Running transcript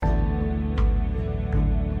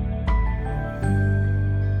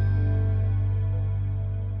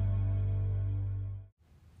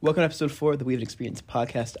Welcome to episode 4 of the We Have an Experience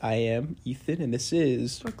podcast. I am Ethan, and this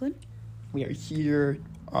is... Brooklyn. We are here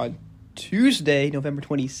on Tuesday, November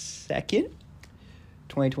 22nd,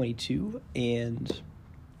 2022, and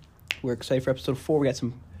we're excited for episode 4. We got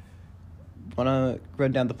some... Want to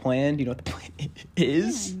run down the plan? Do you know what the plan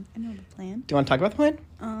is? Yeah, I know the plan. Do you want to talk about the plan?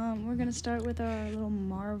 We're going to start with our little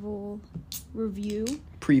Marvel review.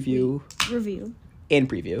 Preview. Review. And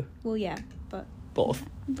preview. Well, yeah, but... Both.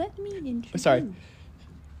 Let me introduce. Sorry.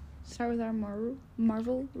 Start with our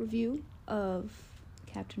Marvel review of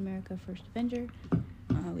Captain America: First Avenger.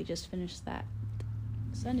 We just finished that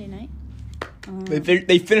Sunday night.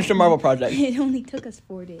 They finished a Marvel project. It only took us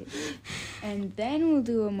 4 days. And then we'll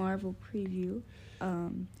do a Marvel preview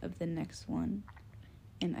of the next one.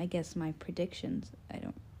 And I guess my predictions. I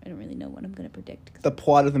don't really know what I'm going to predict. The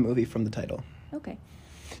plot of the movie from the title. Okay.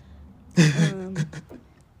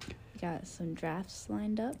 Got some drafts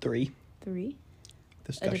lined up. Three.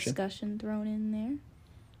 A discussion thrown in there.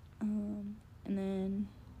 And then...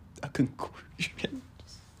 A conclusion.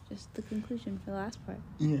 Just the conclusion for the last part.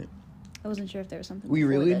 Yeah. I wasn't sure if there was something. We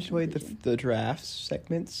really the enjoyed the drafts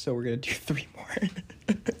segments, so we're going to do 3 more.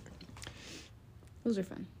 Those are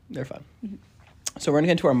fun. They're fun. Mm-hmm. So we're going to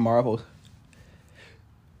get into our Marvel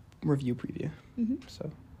review preview. Mm-hmm.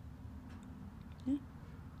 So. Yeah.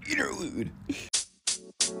 Interlude.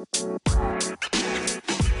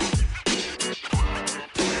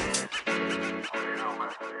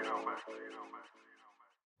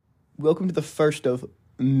 Welcome to the first of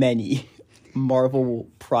many Marvel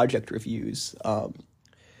project reviews. I'm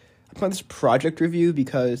calling this project review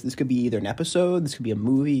because this could be either an episode, this could be a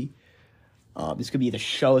movie, this could be the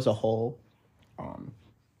show as a whole.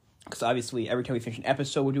 Because obviously every time we finish an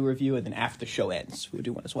episode, we'll do a review, and then after the show ends, we'll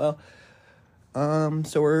do one as well.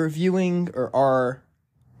 So we're reviewing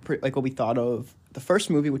like what we thought of the first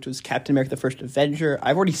movie, which was Captain America: The First Avenger.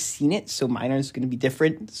 I've already seen it, so mine is going to be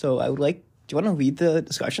different. So I would like. Do you want to lead the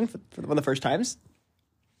discussion for one of the first times?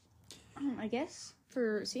 I guess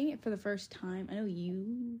for seeing it for the first time, I know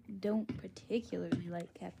you don't particularly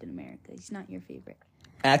like Captain America. He's not your favorite.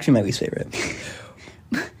 Actually, my least favorite.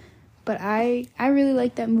 But I really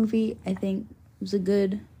liked that movie. I think it was a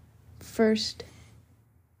good first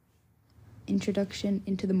introduction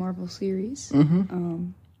into the Marvel series. Mm-hmm.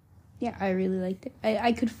 Yeah, I really liked it.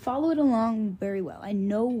 I could follow it along very well. I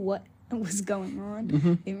know what was going on.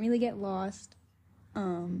 Mm-hmm. Didn't really get lost.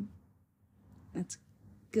 That's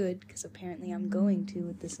good, because apparently I'm going to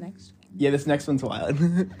with this next one. Yeah, this next one's wild.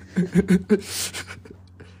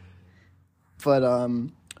 But,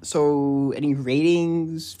 so any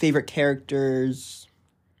ratings, favorite characters?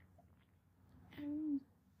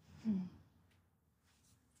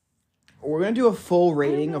 We're going to do a full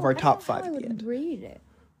rating of our top 5 at the end. I would rate it.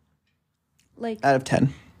 Like, Out of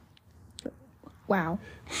 10. wow.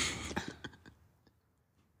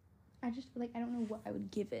 I don't know what I would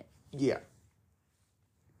give it. Yeah.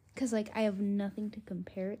 Because, I have nothing to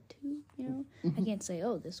compare it to, you know? Mm-hmm. I can't say,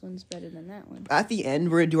 oh, this one's better than that one. At the end,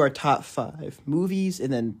 we're going to do our top 5 movies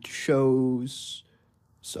and then shows.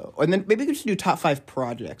 And then maybe we could just do top 5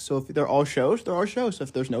 projects. So if they're all shows, they're all shows. So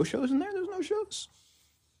if there's no shows in there, there's no shows.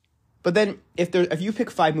 But then if you pick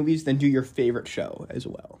 5 movies, then do your favorite show as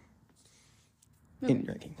well. Okay. In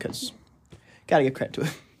ranking, because gotta give credit to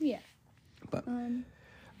it. Yeah. But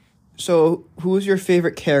so who was your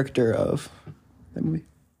favorite character of that movie?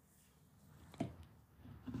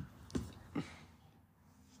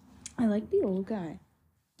 I like the old guy.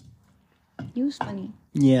 He was funny.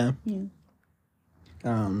 Yeah. Yeah.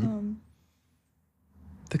 The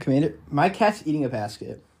commander. My cat's eating a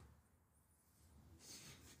basket.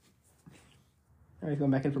 All right,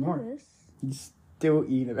 going back in for more. He's still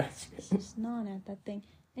eating a basket. Just gnawing at that thing.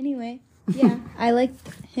 Anyway, yeah, I liked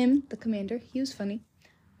him, the commander. He was funny.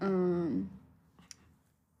 I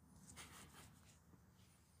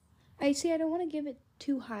don't want to give it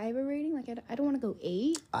too high of a rating. I don't want to go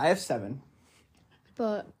 8. I have 7.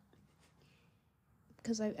 But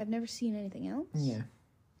because I've never seen anything else. Yeah,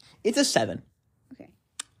 it's a 7. Okay.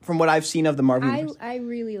 From what I've seen of the Marvel universe. I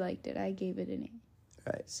really liked it. I gave it an 8.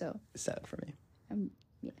 Right. So 7 for me.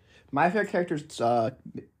 Yeah. My favorite character is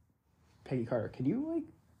Peggy Carter. Can you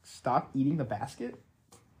stop eating the basket?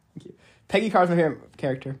 Thank you. Peggy Carter's my favorite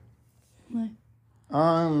character. Why?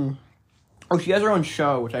 She has her own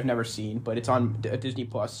show, which I've never seen, but it's on Disney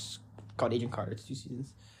Plus called Agent Carter. It's 2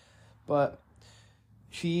 seasons. But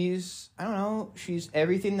she's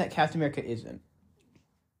everything that Captain America isn't.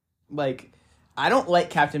 I don't like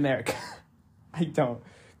Captain America. I don't.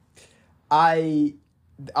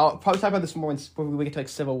 I'll probably talk about this more when we get to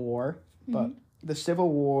Civil War, but the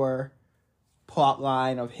Civil War plot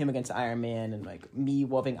line of him against Iron Man and like me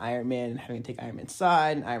loving Iron Man and having to take Iron Man's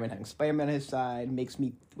side and Iron Man having Spider-Man on his side makes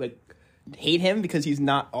me like hate him because he's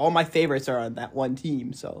not. All my favorites are on that one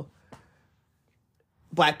team. So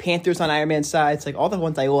Black Panther's on Iron Man's side. It's like all the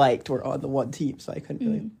ones I liked were on the one team, so I couldn't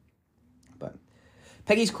really. But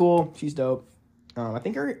Peggy's cool. She's dope. I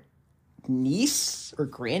think her niece or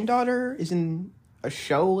granddaughter is in a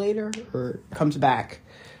show later or comes back.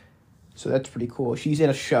 So that's pretty cool. She's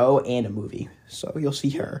in a show and a movie. So you'll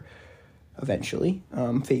see her eventually.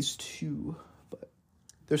 Phase 2. But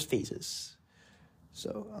there's phases.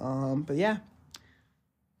 So, but yeah.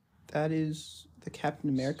 That is the Captain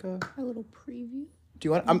America. A little preview. Do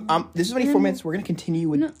you want... this is only 4 minutes. We're going to continue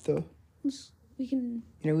with the... We can...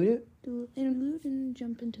 Interlude it? Do interlude and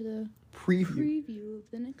jump into the... Preview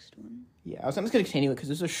of the next one. Yeah, I'm just going to continue it because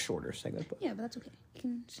this is a shorter segment. But yeah, but that's okay. You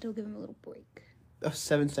can still give him a little break. A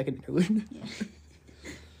 7-second interlude. Yeah.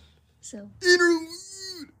 So. Interlude!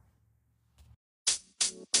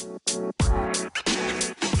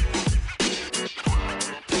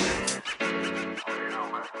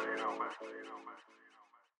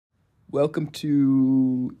 Welcome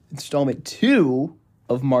to installment 2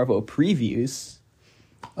 of Marvel Previews.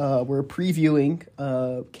 We're previewing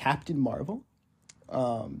Captain Marvel.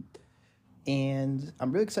 And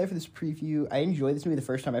I'm really excited for this preview. I enjoyed this movie the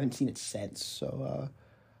first time. I haven't seen it since. So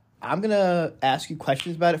I'm going to ask you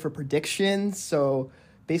questions about it for predictions. So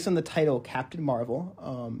based on the title, Captain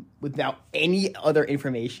Marvel, without any other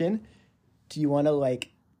information, do you want to, like,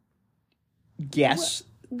 guess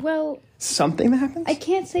something that happens? I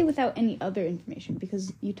can't say without any other information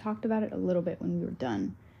because you talked about it a little bit when we were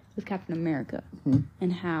done with Captain America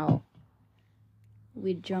and how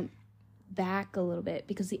we'd jump back a little bit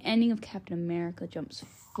because the ending of Captain America jumps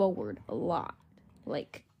forward a lot,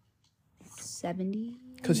 like 70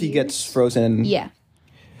 because he gets frozen. Yeah.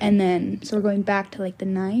 And then so we're going back to like the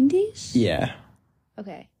 90s. Yeah.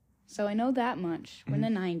 Okay, so I know that much. We're in the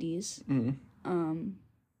 90s.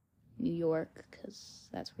 New York, because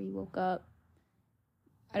that's where you woke up.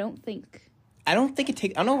 I don't think it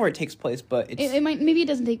takes. I don't know where it takes place, but it might. Maybe it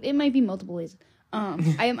doesn't take. It might be multiple ways.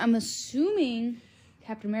 I'm assuming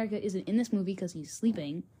Captain America isn't in this movie because he's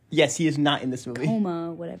sleeping. Yes, he is not in this movie.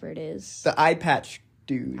 Coma, whatever it is. The eye patch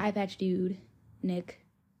dude. Nick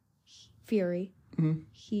Fury.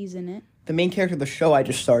 He's in it. The main character of the show I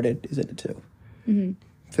just started is in it too.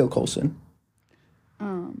 Phil Coulson.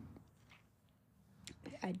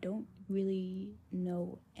 I don't really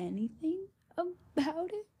know anything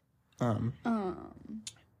about it.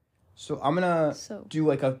 So I'm gonna do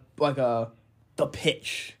like the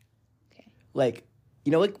pitch. Okay. Like,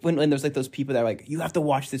 you know, like when there's like those people that are like, you have to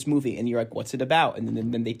watch this movie, and you're like, what's it about? And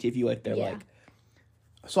then they give you like their like.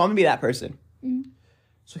 So I'm gonna be that person.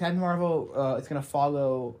 So Captain Marvel, it's gonna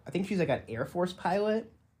follow. I think she's like an Air Force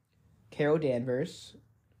pilot, Carol Danvers.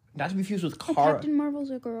 Not to be confused with Kara. Captain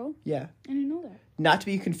Marvel's a girl? Yeah. I didn't know that. Not to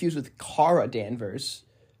be confused with Kara Danvers.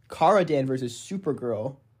 Kara Danvers is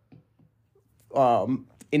Supergirl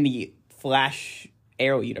in the Flash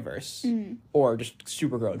Arrow universe. Or just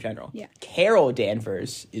Supergirl in general. Yeah. Carol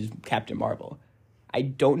Danvers is Captain Marvel. I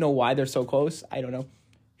don't know why they're so close. I don't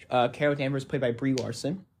know. Carol Danvers played by Brie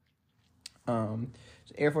Larson.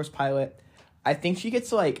 Air Force pilot. I think she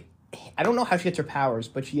gets like... I don't know how she gets her powers,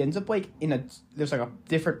 but she ends up like there's like a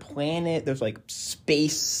different planet. There's like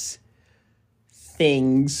space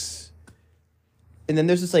things, and then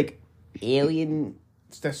there's this like alien.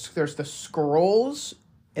 There's the Skrulls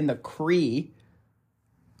and the Kree.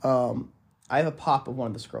 I have a pop of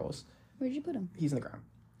one of the Skrulls. Where'd you put him? He's in the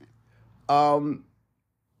ground.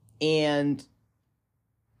 And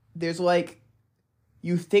there's like.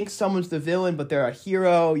 You think someone's the villain, but they're a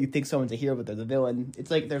hero. You think someone's a hero, but they're the villain. It's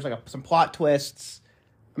like there's like some plot twists.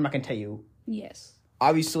 I'm not going to tell you. Yes.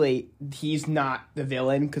 Obviously, he's not the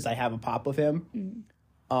villain because I have a pop of him.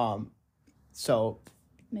 So.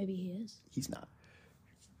 Maybe he is. He's not.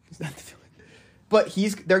 He's not the villain. But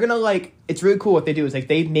they're going to like, it's really cool what they do is like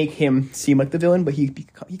they make him seem like the villain, but he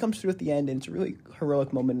comes through at the end and it's a really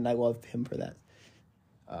heroic moment and I love him for that.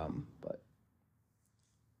 But.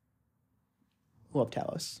 Love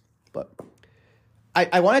Talos, but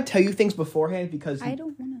I want to tell you things beforehand because I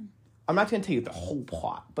don't want to. I'm not going to tell you the whole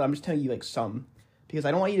plot, but I'm just telling you like some because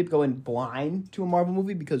I don't want you to go in blind to a Marvel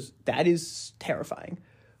movie because that is terrifying.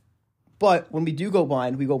 But when we do go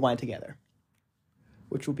blind, we go blind together,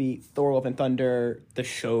 which will be Thor: Love and Thunder, the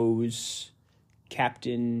shows,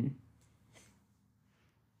 Captain,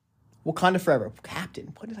 Wakanda Forever,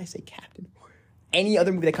 Captain. What did I say, Captain? Any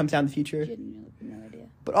other movie that comes out in the future. No idea.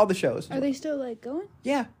 But all the shows. Are they still, like, going?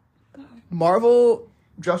 Yeah. God. Marvel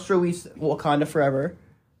just released Wakanda Forever.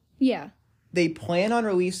 Yeah. they plan on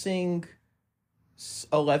releasing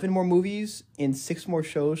 11 more movies and 6 more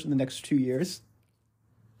shows in the next 2 years.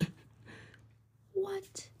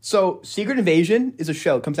 What? So, Secret Invasion is a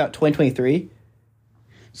show. It comes out 2023.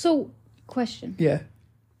 So, question. Yeah.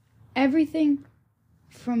 Everything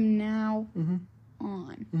from now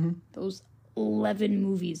on, those 11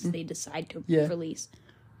 movies they decide to release,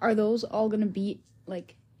 are those all going to be,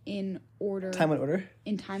 like, in order? Timeline order?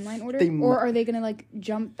 In timeline order? Or are they going to, like,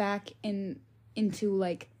 jump back into,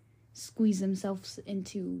 like, squeeze themselves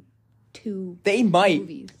into 2 They might,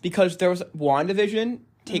 movies? because there was WandaVision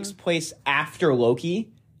takes place after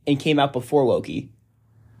Loki and came out before Loki.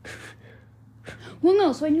 Well,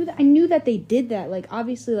 no, so I knew that they did that. Like,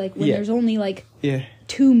 obviously, like, when there's only, like,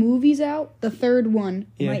 2 movies out, the third one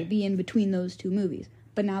might be in between those 2 movies.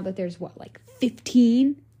 But now that there's, what, like,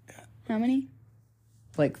 15? How many?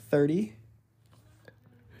 Like 30?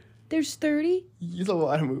 There's 30? It's a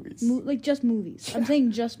lot of movies. Like, just movies. I'm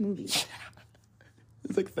saying just movies.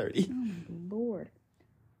 It's like 30. Oh, my Lord.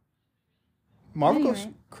 Marvel goes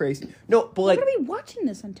crazy. No, but, like... We're going to be watching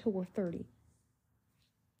this until we're 30.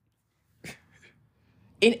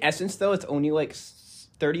 In essence, though, it's only, like,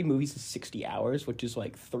 30 movies is 60 hours, which is,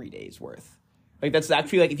 like, 3 days worth. Like, that's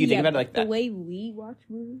actually, like, if you think about it like that. The way we watch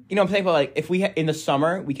movies? You know, I'm saying, but, like, if we, in the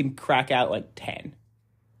summer, we can crack out, like, 10.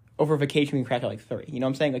 Over vacation, we can crack out, like, 3. You know what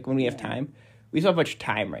I'm saying? Like, when we have time. We just have much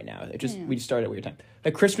time right now. We just started at a weird time.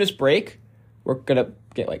 Like, Christmas break, we're gonna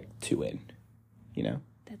get, like, 2 in. You know?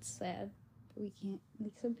 That's sad. We can't,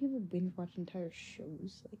 like, some people binge watch entire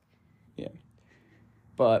shows. Like, yeah.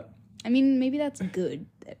 But... I mean, maybe that's good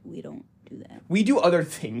that we don't do that. We do other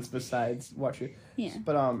things besides watch it. Yeah.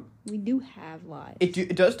 But we do have lives.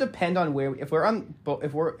 It does depend on where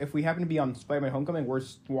if we happen to be on Spider-Man: Homecoming, we're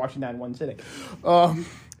watching that in one sitting.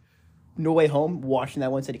 No Way Home, watching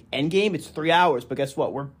that one sitting. Endgame, it's 3 hours, but guess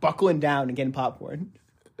what? We're buckling down and getting popcorn.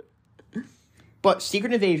 But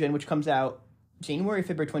Secret Invasion, which comes out January,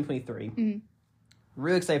 February 2023.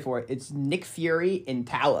 Really excited for it. It's Nick Fury and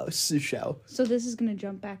Talos' show. So this is going to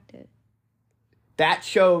jump back to... That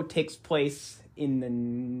show takes place in the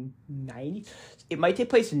 90s. It might take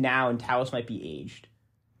place now, and Talos might be aged.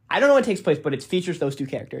 I don't know when it takes place, but it features those 2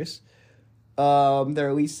 characters. They're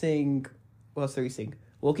releasing... What else are they releasing?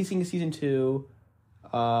 Loki's season 2.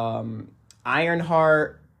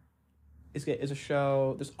 Ironheart is a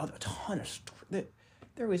show. There's a ton of... They're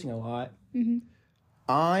releasing a lot. Mm-hmm.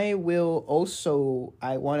 I want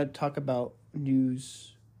to talk about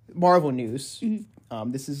news, Marvel news.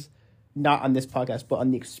 Mm-hmm. This is not on this podcast, but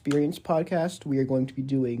on the Experience podcast, we are going to be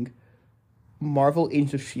doing Marvel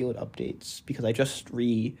Agents of S.H.I.E.L.D. updates, because I just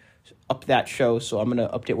up that show, so I'm going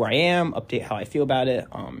to update where I am, update how I feel about it.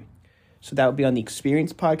 So that will be on the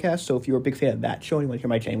Experience podcast. So if you're a big fan of that show and you want to hear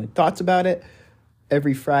my genuine thoughts about it,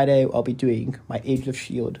 every Friday I'll be doing my Agents of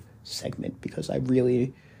S.H.I.E.L.D. segment, because I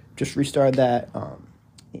really just restarted that.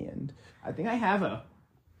 And I think I have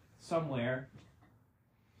somewhere.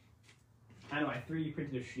 I don't know, I 3D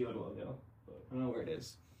printed a S.H.I.E.L.D. logo, but I don't know where it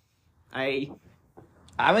is.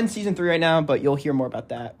 I'm in season 3 right now, but you'll hear more about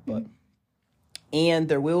that. But and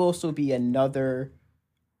there will also be another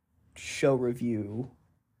show review.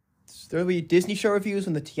 There'll be Disney show reviews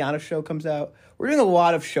when the Tiana show comes out. We're doing a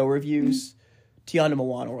lot of show reviews. Tiana and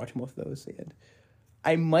Moana, we're watching both of those. And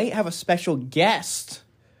I might have a special guest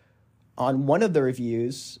on one of the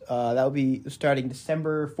reviews. That will be starting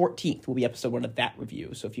December 14th will be episode 1 of that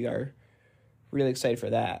review. So if you are really excited for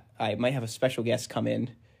that, I might have a special guest come in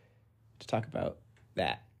to talk about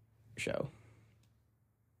that show.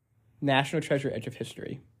 National Treasure: Edge of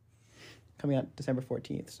History, coming out December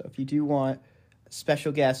 14th. So if you do want a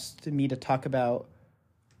special guest to me to talk about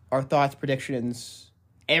our thoughts, predictions,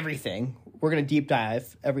 everything, we're going to deep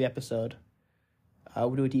dive every episode.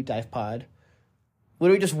 We'll do a deep dive pod.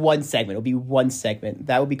 Literally just one segment. It'll be one segment.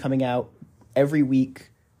 That will be coming out every week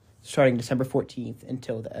starting December 14th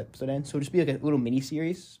until the episode ends. So it'll just be like a little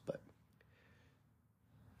mini-series, but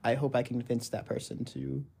I hope I can convince that person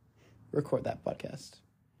to record that podcast.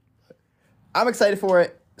 But I'm excited for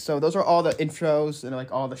it. So those are all the intros and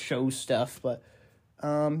like all the show stuff. But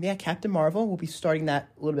yeah, Captain Marvel, we'll be starting that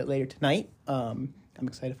a little bit later tonight. I'm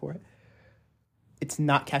excited for it. It's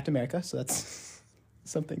not Captain America, so that's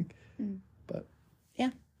something. But yeah.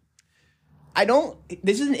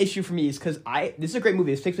 This is an issue for me, is because this is a great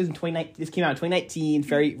movie. This takes place in 2019. This came out in 2019,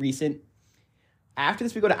 very recent. After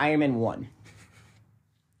this, we go to Iron Man 1.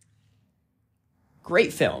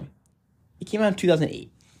 Great film. It came out in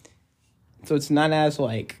 2008. So it's not as,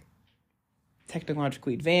 like,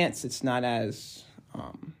 technologically advanced. It's not as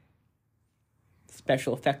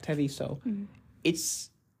special effect heavy. So it's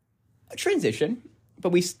a transition.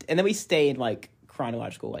 but then we stay in like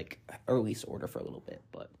chronological like release order for a little bit,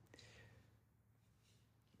 but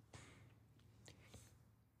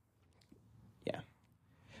yeah,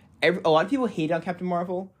 a lot of people hated on Captain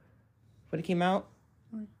Marvel when it came out.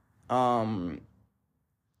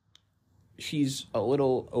 She's a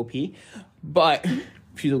little OP, but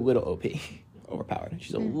she's a little OP, overpowered.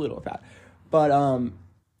 She's a little overpowered, but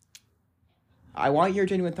I want your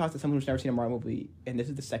genuine thoughts as someone who's never seen a Marvel movie, and this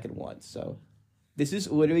is the second one, so this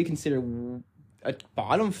is literally considered a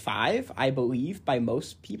bottom 5, I believe, by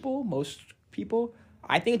most people.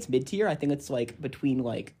 I think it's mid-tier. I think it's like between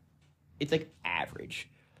like, it's like average.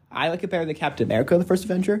 I like it better than Captain America, the first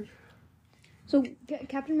Avenger. So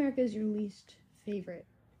Captain America is your least favorite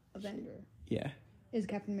Avenger. Yeah. Is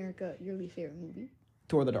Captain America your least favorite movie?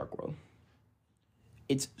 Thor: The Dark World.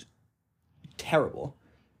 It's terrible.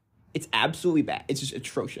 It's absolutely bad. It's just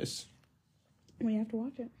atrocious. We have to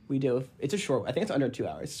watch it. We do. It's a short. I think it's under 2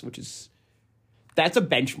 hours, which is... That's a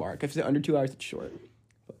benchmark. If it's under 2 hours, it's short.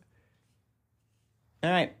 But, all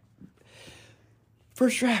right.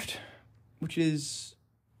 First draft, which is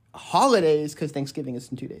holidays, because Thanksgiving is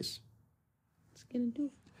in 2 days. Let's get into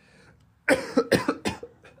it.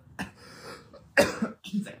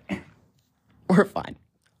 We're fine.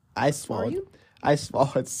 I swallowed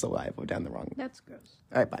saliva down the wrong way. That's gross.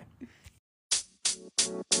 All right, bye.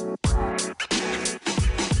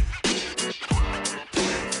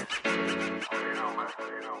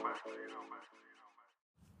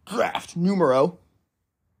 Draft numero.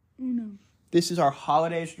 No. This is our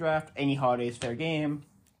holidays draft. Any holidays fair game.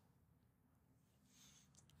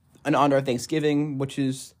 In honor of Thanksgiving, which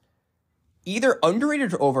is either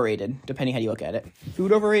underrated or overrated, depending how you look at it.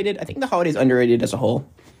 Food overrated. I think the holiday's underrated as a whole.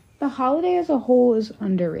 The holiday as a whole is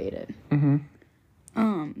underrated.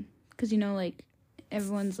 Mm-hmm. Because, you know, like,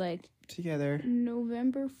 everyone's like... Together.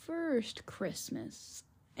 November 1st, Christmas.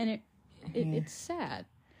 And it's sad.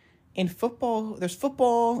 In football, there's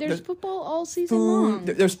football. There's football all season food, long.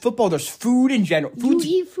 There's football. There's food in general. You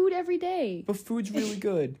eat food every day. But food's really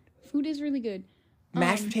good. Food is really good.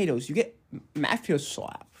 Mashed potatoes. You get mashed potatoes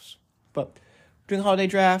slaps. But during the holiday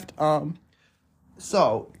draft,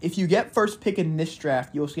 so if you get first pick in this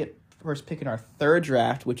draft, you also get first pick in our third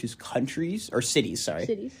draft, which is countries or cities. Sorry.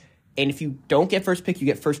 Cities. And if you don't get first pick, you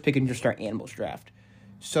get first pick in just our animals draft.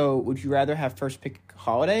 So would you rather have first pick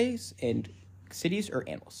holidays and cities or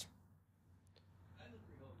animals?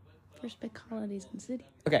 First pick holidays and city.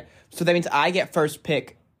 Okay, so that means I get first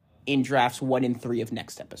pick in drafts 1 and 3 of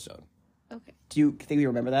next episode. Okay. Do you think we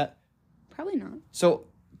remember that? Probably not. So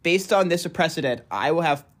based on this precedent, I will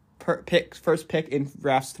have first pick in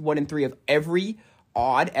drafts 1 and 3 of every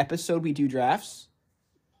odd episode we do drafts.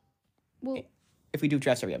 Well, if we do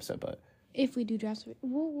drafts every episode, but if we do drafts,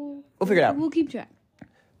 we'll figure it out. We'll keep track.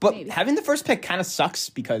 But maybe. Having the first pick kind of sucks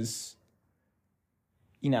because,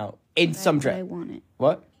 you know, in some draft. I want it.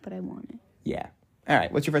 What? But I want it. Yeah. All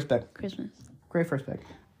right. What's your first pick? Christmas. Great first pick.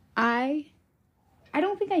 I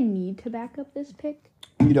don't think I need to back up this pick.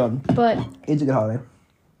 You don't. But it's a good holiday.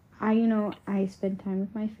 I spend time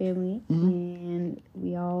with my family, and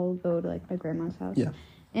we all go to, like, my grandma's house. Yeah.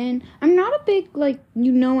 And I'm not a big, like,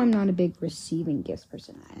 I'm not a big receiving gifts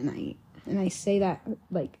person. And I say that,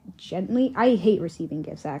 like, gently. I hate receiving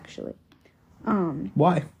gifts, actually.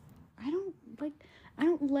 Why? I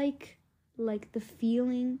don't like the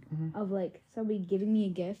feeling of, like, somebody giving me a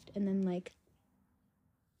gift and then, like,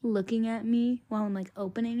 looking at me while I'm, like,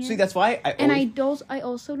 opening it. See, that's why I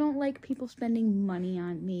also don't like people spending money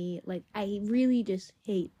on me. Like, I really just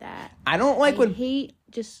hate that. I don't like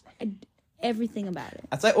everything about it.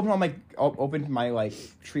 That's like opened my like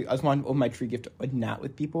tree. I just want to open my tree gift, like, not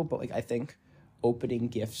with people, but like I think opening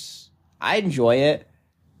gifts, I enjoy it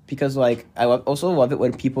because like also love it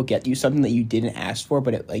when people get you something that you didn't ask for,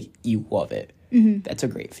 but you love it. Mm-hmm. That's a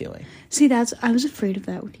great feeling. See, I was afraid of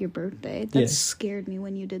that with your birthday. That scared me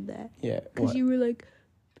when you did that. Yeah, because you were like,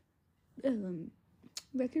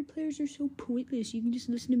 record players are so pointless. You can just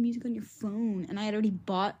listen to music on your phone, and I had already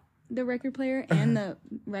bought the record player and the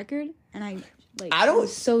record, and I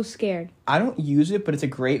was so scared. I don't use it, but it's a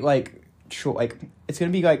great it's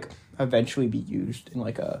gonna be like eventually be used in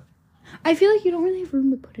like a. I feel like you don't really have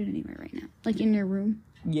room to put it anywhere right now, like in your room.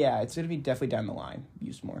 Yeah, it's gonna be definitely down the line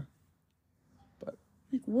used more. But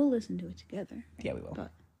like we'll listen to it together. Yeah, we will.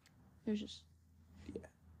 But there's just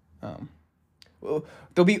well,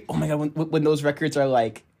 there'll be oh my god when those records are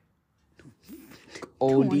like.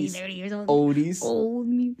 Oldies, 20, 30 years old. Oldies. Old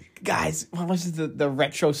music. Guys, what was the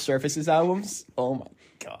retro Surfaces albums? Oh my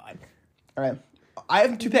god. All right. I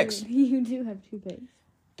have 2 picks. You do have 2 picks.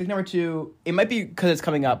 Pick number 2. It might be because it's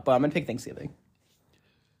coming up, but I'm going to pick Thanksgiving.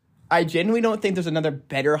 I genuinely don't think there's another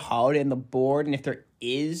better holiday on the board, and if there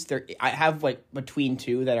is, I have like between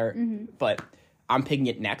two that are, but I'm picking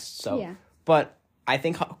it next. So, Yeah. But I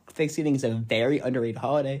think Thanksgiving is a very underrated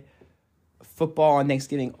holiday. Football on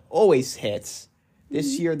Thanksgiving always hits.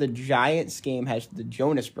 This year, the Giants game has the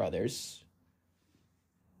Jonas Brothers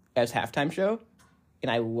as halftime show, and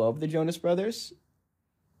I love the Jonas Brothers,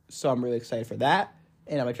 so I'm really excited for that.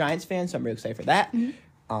 And I'm a Giants fan, so I'm really excited for that. The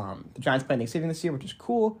Giants play Thanksgiving this year, which is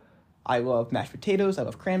cool. I love mashed potatoes. I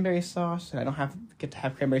love cranberry sauce, and I don't get to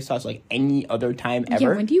have cranberry sauce like any other time ever.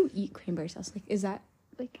 Yeah, when do you eat cranberry sauce? Like, is that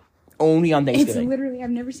like only on Thanksgiving? It's literally, I've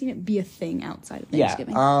never seen it be a thing outside of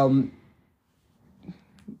Thanksgiving. Yeah.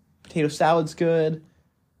 Potato salad's good.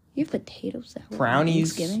 You have potato salad.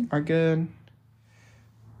 Brownies Thanksgiving are good.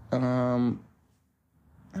 I don't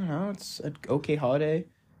know. It's an okay holiday.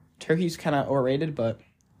 Turkey's kind of overrated, but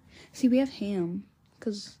see, we have ham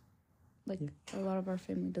because like a lot of our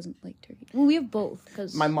family doesn't like turkey. Well, we have both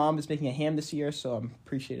because my mom is making a ham this year, so I'm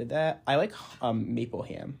appreciated that. I like maple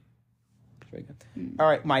ham. It's very good. All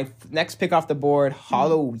right, my next pick off the board,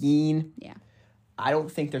 Halloween. Yeah. I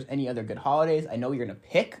don't think there's any other good holidays. I know you're gonna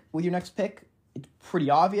pick with your next pick. It's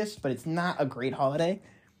pretty obvious, but it's not a great holiday.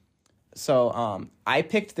 So I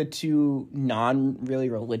picked the two non-really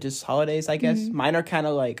religious holidays, I guess. Mine are kind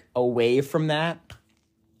of like away from that.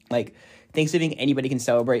 Like Thanksgiving, anybody can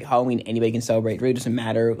celebrate. Halloween, anybody can celebrate. It really doesn't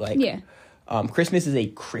matter. Like, Christmas is a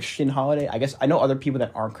Christian holiday. I guess I know other people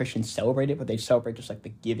that aren't Christians celebrate it, but they celebrate just like the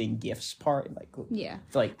giving gifts part. Like,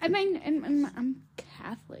 like I mean, I'm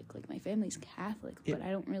Catholic. Like my family's Catholic, but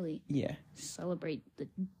I don't really celebrate the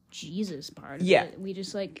Jesus part of it. We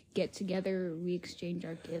just like get together, we exchange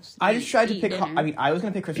our gifts. I just tried to pick. I mean, I was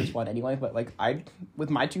gonna pick Christmas one anyway, but like with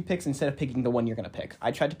my two picks, instead of picking the one you're gonna pick,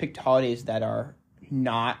 I tried to pick holidays that are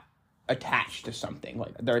not attached to something.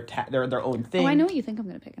 Like they're their own thing. Oh, I know what you think I'm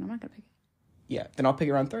gonna pick, and I'm not gonna pick it. Yeah, then I'll pick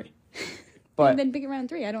it around 3. But then pick it around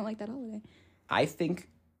 3. I don't like that holiday. I think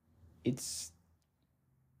it's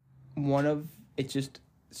just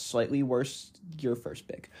slightly worse your first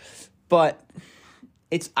pick. But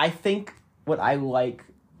I think what I like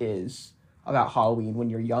is about Halloween when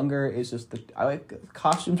you're younger is just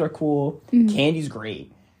costumes are cool. Candy's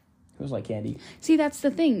great. Who's like candy? See, that's the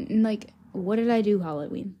thing. Like, what did I do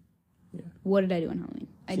Halloween? Yeah. What did I do on Halloween?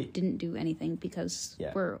 I didn't do anything because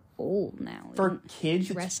we're old now. For kids,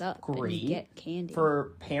 dress up great. And get candy.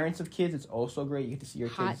 For parents of kids, it's also great. You get to see your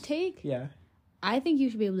kids. Hot take? Yeah. I think you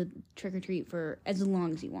should be able to trick or treat for as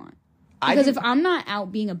long as you want. Because if I'm not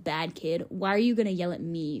out being a bad kid, why are you going to yell at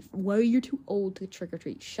me? Why are you too old to trick or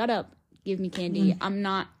treat? Shut up. Give me candy. I'm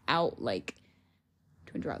not out like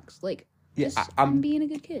doing drugs. Like, I'm being a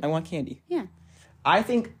good kid. I want candy. Yeah. I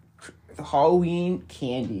think the Halloween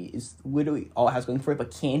candy is literally all it has going for it,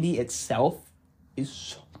 but candy itself is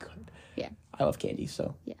so good. Yeah. I love candy,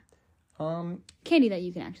 so. Yeah. Candy that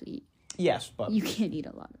you can actually eat. Yes, but. You can't eat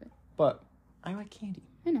a lot of it. But I like candy.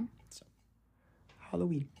 I know. So,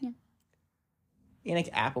 Halloween. Yeah. And like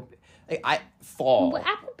apple, fall. Well,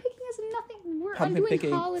 apple picking has nothing. I'm doing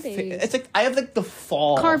picking, holidays. It's like I have like the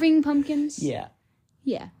fall. Carving pumpkins. Yeah.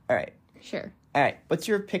 Yeah. All right. Sure. All right. What's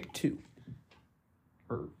your pick 2?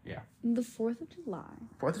 The 4th of July.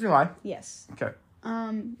 4th of July? Yes. Okay.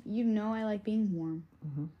 You know I like being warm.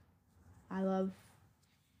 I love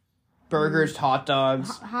burgers, hot dogs.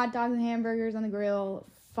 Hot dogs and hamburgers on the grill,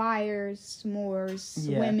 fires, s'mores,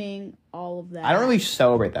 swimming, all of that. I don't really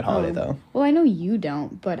celebrate that holiday, though. Well, I know you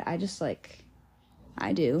don't, but I just,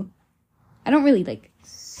 I do. I don't really,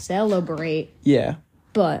 celebrate. Yeah.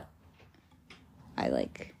 But I,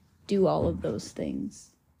 do all of those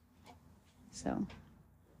things. So,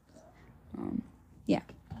 yeah.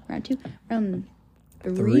 Round 2. Round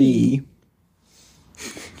 3.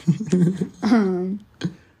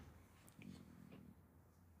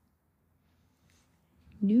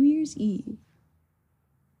 New Year's Eve.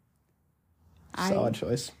 Solid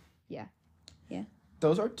choice. Yeah.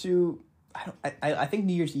 Those are two. I think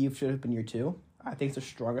New Year's Eve should have been year 2. I think it's a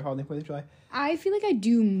stronger holiday than 4th of July. I feel like I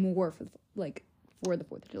do more for the 4th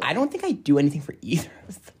of July. I don't think I do anything for either.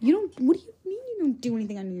 You don't. What do you mean you don't do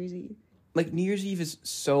anything on New Year's Eve? New Year's Eve is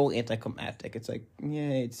so anticlimactic. It's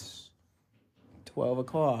it's 12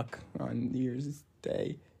 o'clock on New Year's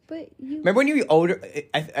Day. But you remember when you were older?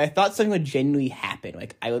 I thought something would genuinely happen.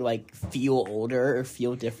 I would feel older or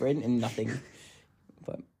feel different, and nothing.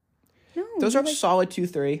 But no, those are solid 2,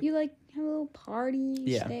 3. You have a little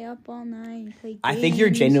party, stay up all night, play games. I think you're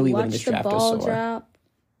genuinely winning this draft. Watch the ball drop.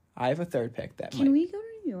 I have a third pick that. Can we go to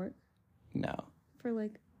New York? No. For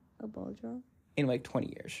a ball drop. In 20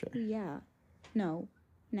 years, sure. Yeah. No.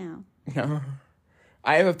 Now. No.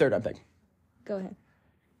 I have a third pick. Go ahead.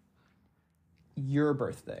 your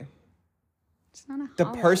birthday. It's not a The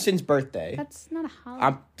holiday. person's birthday. That's not a holiday.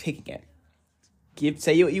 I'm picking it.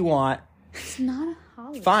 Say what you want. It's not a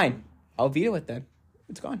holiday. Fine. I'll veto it then.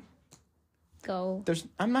 It's gone. Go.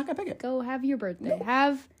 I'm not gonna pick it. Go have your birthday.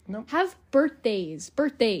 No. Have birthdays.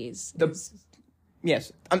 Birthdays.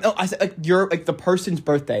 Yes. I said like the person's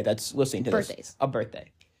birthday that's listening to Birthdays. this. A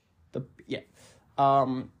birthday.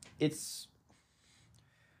 It's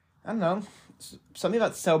I don't know. Something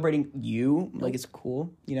about celebrating you, like it's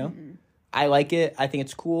cool, you know? Mm-mm. I like it. I think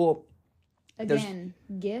it's cool. Again,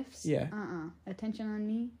 gifts? Yeah. Attention on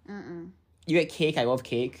me? You get cake. I love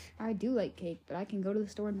cake. I do like cake, but I can go to the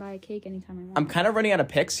store and buy a cake anytime I want. I'm kind of running out of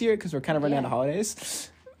picks here because we're kind of running out of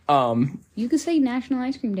holidays. You could say National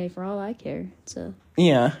Ice Cream Day for all I care.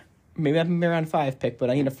 Yeah. Maybe I'm around 5 pick,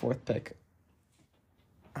 but I need a 4th pick.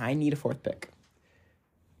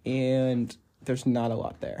 And there's not a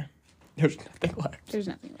lot there. There's nothing left.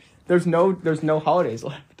 There's no holidays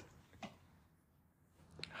left.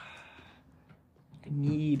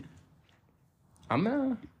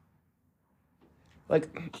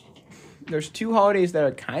 There's 2 holidays that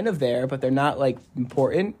are kind of there, but they're not, like,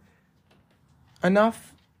 important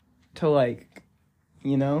enough to, like,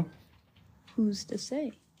 you know? Who's to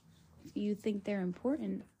say? If you think they're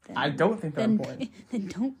important, then... I don't think they're important. Then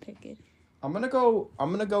don't pick it. I'm gonna go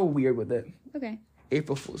weird with it. Okay.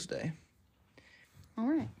 April Fool's Day. All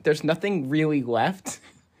right. There's nothing really left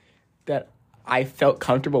that I felt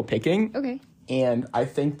comfortable picking. Okay. And I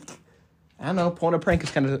think, I don't know, pulling a prank is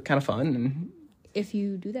kind of fun. And if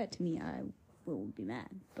you do that to me, I will be mad.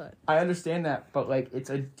 But I understand that, but like it's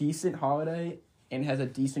a decent holiday and has a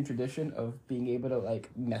decent tradition of being able to like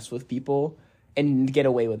mess with people and get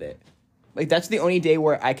away with it. Like that's the only day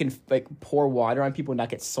where I can like pour water on people and not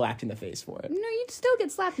get slapped in the face for it. No, you'd still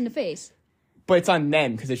get slapped in the face. But it's on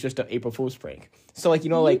them because it's just an April Fool's prank. So like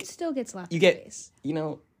you'd still get slapped in the face.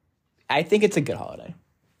 I think it's a good holiday.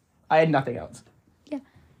 I had nothing else. Yeah.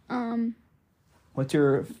 What's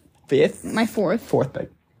your 5th? My 4th. 4th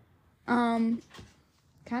pick. Kind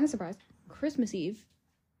of surprised. Christmas Eve.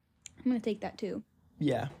 I'm gonna take that too.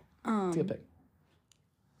 Yeah. It's a good pick.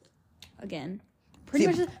 Again, pretty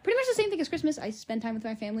much the same thing as Christmas. I spend time with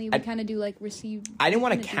my family. We kind of do like receive. I didn't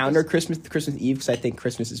want to counter Christmas Eve because I think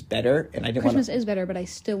Christmas is better, and I didn't. Christmas is better, but I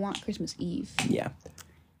still want Christmas Eve. Yeah.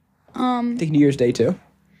 I think New Year's Day too.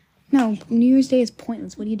 No, New Year's Day is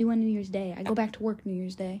pointless. What do you do on New Year's Day? I go back to work New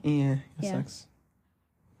Year's Day. Yeah, sucks.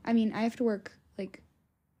 I mean, I have to work like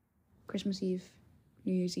Christmas Eve,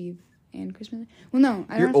 New Year's Eve, and Christmas. Well, no,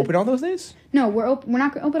 I don't. You're open on those days? No, we're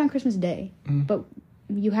not open on Christmas Day, but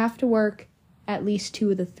you have to work at least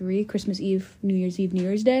 2 of the 3: Christmas Eve, New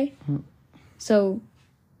Year's Day. So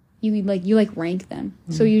you rank them.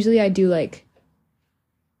 So usually I do like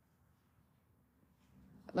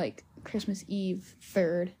Christmas Eve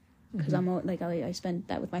 3rd. Because I'm like I spend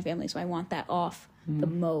that with my family, so I want that off the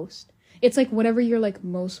most. It's like whatever you're like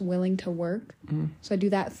most willing to work. So I do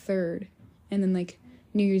that 3rd, and then like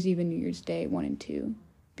New Year's Eve and New Year's Day 1 and 2,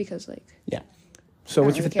 because like So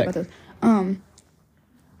what's your 5th pick?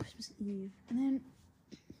 Christmas Eve, and then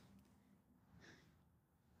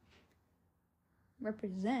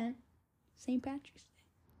represent St. Patrick's Day.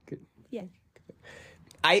 Good. Yeah.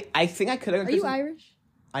 I think I could have. Are you Irish?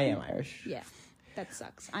 I am Irish. Yeah. That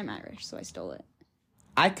sucks. I'm Irish, so I stole it.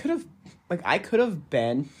 I could have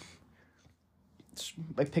been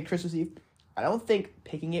picked Christmas Eve. I don't think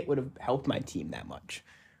picking it would have helped my team that much.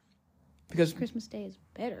 Because Christmas Day is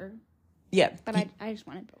better. Yeah. But I just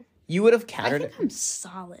wanted both. You would have countered it. I think I'm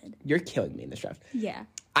solid. You're killing me in this draft. Yeah.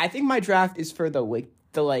 I think my draft is for the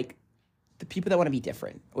people that want to be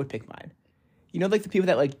different would pick mine. You know, like the people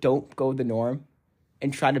that like don't go with the norm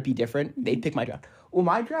and try to be different, they'd pick my draft. Well,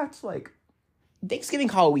 my draft's like Thanksgiving,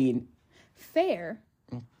 Halloween. Fair,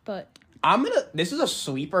 but this is a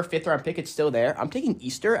sleeper 5th round pick. It's still there. I'm taking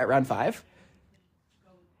Easter at round 5.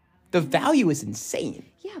 The value is insane.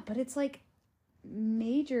 Yeah, but it's like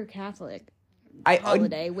major Catholic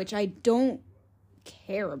holiday, which I don't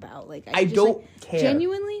care about. Like I don't care.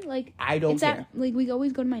 Genuinely, like I don't care. Like we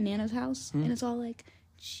always go to my Nana's house, and it's all like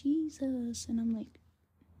Jesus, and I'm like,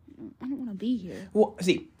 I don't want to be here. Well,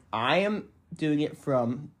 see, I am doing it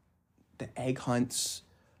from the egg hunts.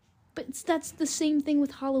 But that's the same thing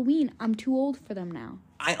with Halloween. I'm too old for them now.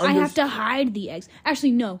 I have to hide the eggs.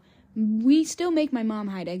 Actually, no. We still make my mom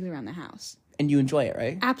hide eggs around the house. And you enjoy it,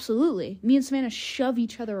 right? Absolutely. Me and Savannah shove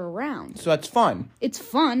each other around. So that's fun. It's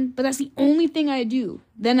fun, but that's the only thing I do.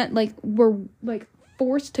 Then, like, we're, like,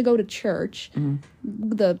 forced to go to church,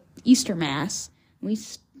 the Easter Mass. We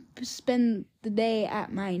spend the day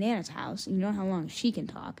at my Nana's house. You know how long she can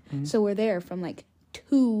talk. So we're there from, like,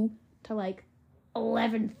 2 to, like,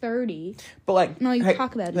 11:30. But like, No, you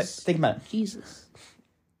talk about it. Think about it. Jesus.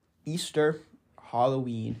 Easter,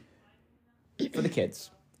 Halloween for the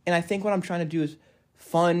kids. And I think what I'm trying to do is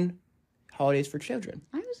fun holidays for children.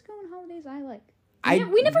 I'm just going holidays I like. I-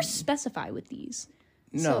 We never specify with these.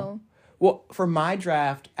 No. So Well, for my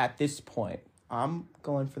draft at this point, I'm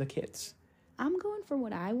going for the kids. I'm going for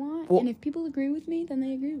what I want, Well- and if people agree with me, then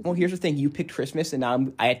they agree with Well, me. here's the thing. You picked Christmas, and now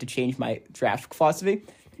I had to change my draft philosophy.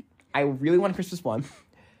 I really want a Christmas one.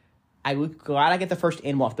 I was glad I get the first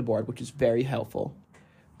animal off the board, which is very helpful.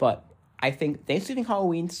 But I think Thanksgiving,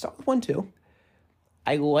 Halloween, start with 1, 2.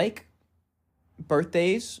 I like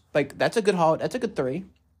birthdays. Like, that's a good holiday. That's a good 3.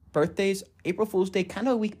 Birthdays, April Fool's Day, kind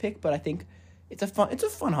of a weak pick, but I think it's a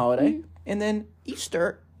fun holiday. Mm-hmm. And then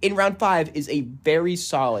Easter in round 5 is a very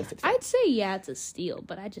solid fit. I'd say yeah, it's a steal,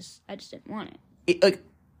 but I just didn't want it. Like,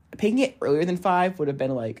 picking it earlier than 5 would have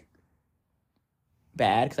been like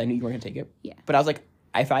bad because I knew you weren't gonna take it. Yeah. But I was like,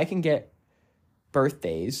 if I can get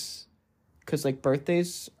birthdays, because like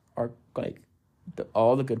birthdays are like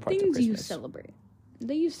all the good parts of Things Christmas. you celebrate.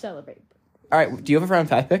 That you celebrate. All right, do you have a round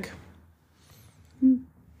 5 pick?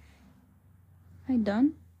 I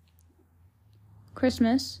done.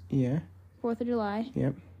 Christmas, Yeah. 4th of July,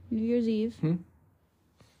 Yep. New Year's Eve. Hmm.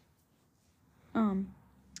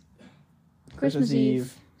 Christmas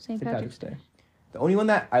Eve, St. Patrick's Day. The only one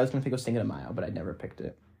that I was gonna pick was Cinco de Mayo, but I never picked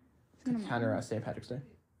it. Cinco de Counter St. Patrick's Day.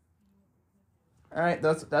 All right,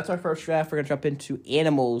 that's our first draft. We're gonna jump into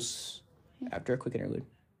animals after a quick interlude.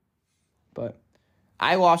 But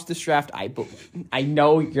I lost this draft. I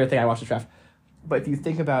know you're gonna think I lost this draft, but if you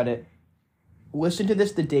think about it, listen to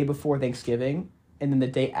this the day before Thanksgiving, and then the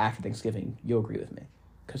day after Thanksgiving, you'll agree with me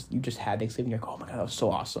because you just had Thanksgiving. You're like, oh my god, that was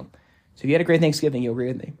so awesome. So if you had a great Thanksgiving, you'll agree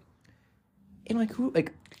with me. And like who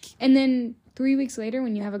like. And then 3 weeks later,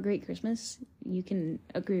 when you have a great Christmas, you can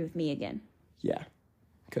agree with me again. Yeah,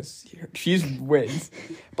 because she's wins.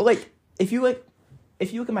 But like, if you look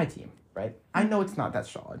at my team, right? I know it's not that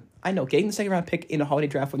solid. I know getting the second round pick in a holiday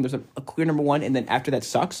draft when there's a clear number 1, and then after that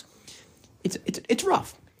sucks. It's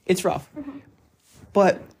rough. It's rough. Mm-hmm.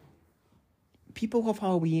 But people love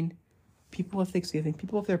Halloween. People love Thanksgiving.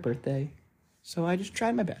 People love their birthday. So I just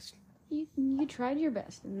tried my best. You tried your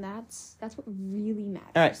best, and that's what really matters.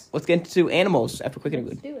 All right, let's get into animals after a quick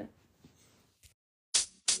Let's interlude. do it.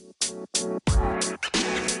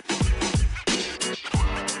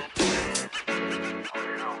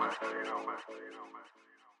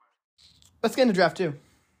 Let's get into draft 2.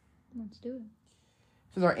 Let's do it.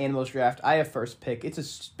 This is our animals draft. I have first pick. It's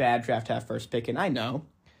a bad draft to have first pick, and I know.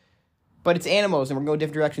 But it's animals, and we're going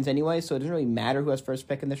different directions anyway, so it doesn't really matter who has first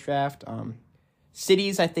pick in this draft.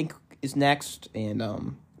 Cities, I think, is next,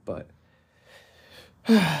 and but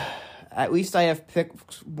at least I have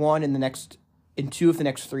picked 1 in 2 of the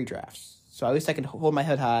next 3 drafts. So at least I can hold my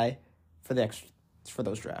head high for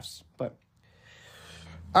those drafts. But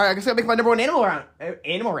all right, I guess I gotta make my number 1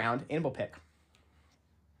 animal pick.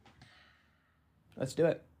 Let's do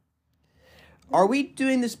it. Are we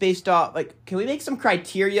doing this based off, like, can we make some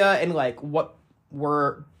criteria and, like, what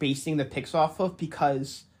we're basing the picks off of?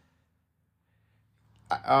 Because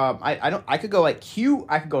I could go, like, cute,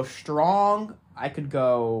 I could go strong, I could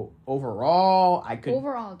go overall,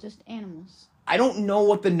 Overall, just animals. I don't know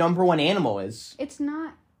what the number 1 animal is. It's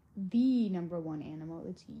not the number 1 animal,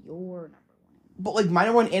 it's your number 1 animal. But, like, my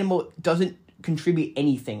number 1 animal doesn't contribute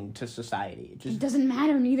anything to society. It doesn't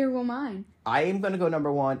matter, neither will mine. I am going to go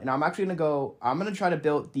number 1, and I'm going to try to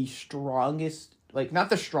build the strongest, like, not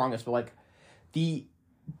the strongest, but, like, the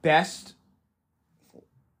best.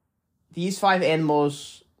 These 5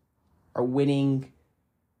 animals are winning,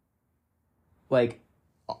 like,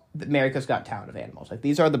 America's Got Talent of animals. Like,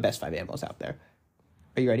 these are the best 5 animals out there.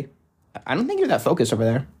 Are you ready? I don't think you're that focused over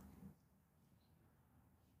there.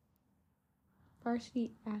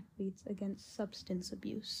 Varsity athletes against substance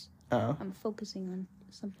abuse. Oh. I'm focusing on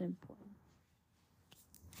something important.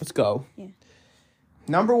 Let's go. Yeah.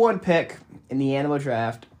 Number 1 pick in the animal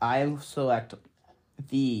draft, I select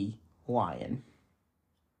the lion.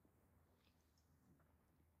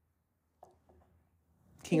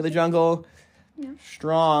 King of the jungle. Yeah.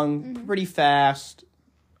 Strong, pretty fast.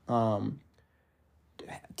 Team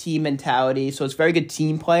mentality. So it's a very good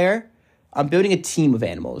team player. I'm building a team of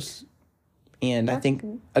animals. And I think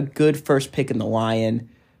a good first pick in the lion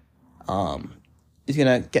is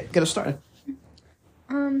going to get us started.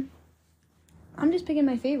 I'm just picking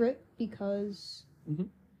my favorite because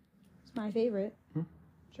it's my favorite.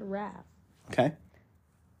 Giraffe. Okay.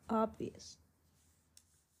 Obvious.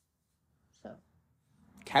 So.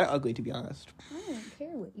 Kind of ugly, to be honest. I don't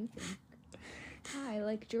care what you think. I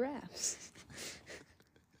like giraffes.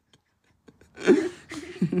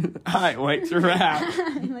 I like giraffe.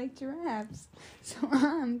 I like giraffes. So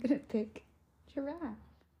I'm going to pick giraffe.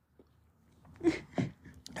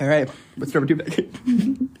 All right. What's number 2 pick?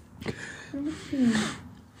 Number 2.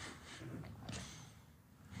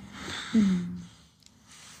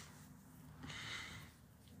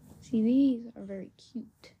 See, these are very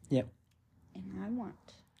cute. Yep. And I want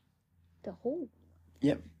to hold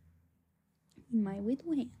Yep. in my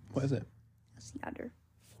little hand. What is it? A sea otter.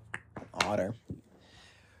 Otter.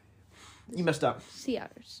 You messed up. Sea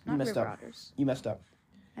otters, not messed river up. otters. You messed up.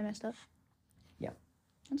 I messed up? Yeah.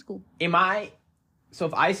 That's cool. So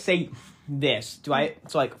if I say this, so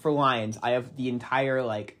like for lions, I have the entire,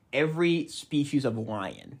 like, every species of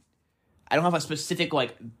lion. I don't have a specific,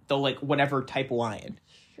 like, whatever type lion.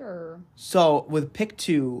 Sure. So with pick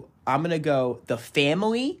 2, I'm going to go the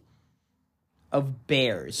family of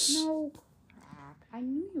bears. No crap. I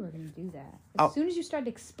knew you were going to do that. Oh. As soon as you started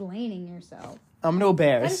explaining yourself. I'm going to go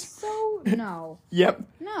bears. That is so... No. Yep.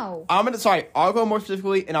 No. I'll go more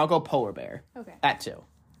specifically, and I'll go polar bear. Okay. At 2,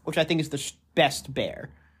 which I think is the best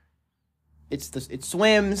bear. It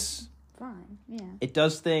swims. Fine. Yeah. It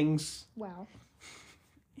does things. Wow.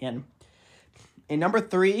 And in number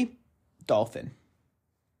 3, dolphin.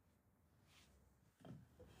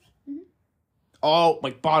 Mm-hmm. Oh,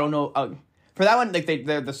 like bottle no. For that one, like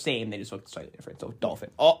they're the same. They just look slightly different. So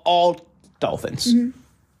dolphin. All dolphins. Mm-hmm.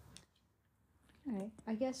 Okay.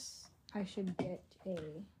 I guess I should get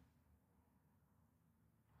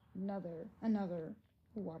another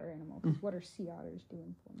water animal. 'Cause what are sea otters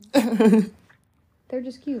doing for me? They're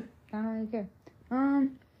just cute. I don't really care.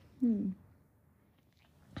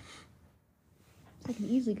 So I can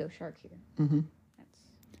easily go shark here. Mm-hmm.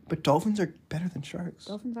 But dolphins are better than sharks.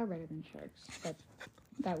 Dolphins are better than sharks, but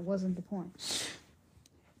that wasn't the point.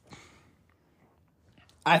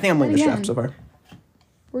 I think I'm winning the Again, shaft so far.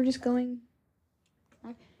 We're just going...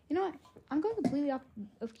 You know what? I'm going completely off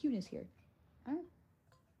of cuteness here.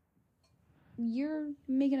 You're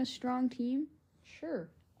making a strong team? Sure.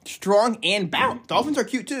 Strong and balanced. Dolphins are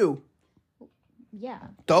cute too. Yeah.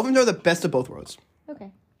 Dolphins are the best of both worlds.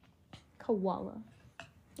 Okay. Koala.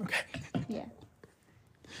 Okay. Yeah.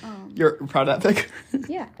 You're proud of that pick?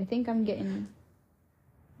 Yeah, I think I'm getting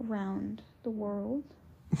around the world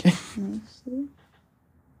Okay. nicely.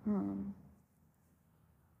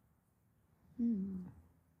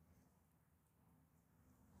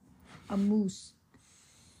 A moose.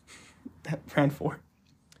 Round 4.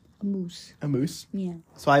 A moose. A moose. Yeah.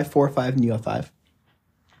 So I have 4, 5, and you have 5.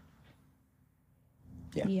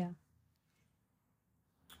 Yeah. Yeah.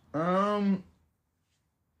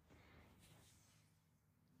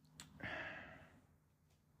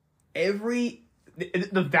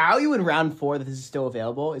 The value in round 4 that this is still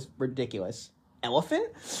available is ridiculous. Elephant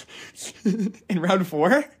in round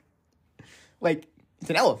 4, like it's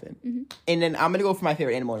an elephant. Mm-hmm. And then I'm gonna go for my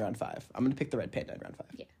favorite animal in round 5. I'm gonna pick the red panda in round 5.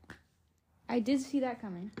 Yeah. I did see that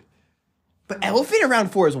coming. But elephant in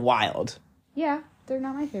round 4 is wild. Yeah, they're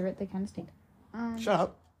not my favorite. They kind of stink. Shut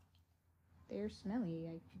up. They're smelly.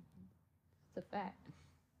 It's a fact.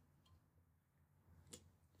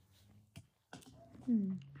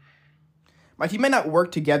 My team might not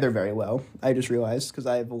work together very well. I just realized because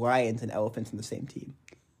I have lions and elephants in the same team.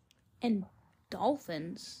 And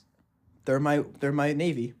dolphins. They're my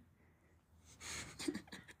navy.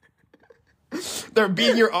 They're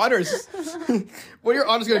beating your otters. What your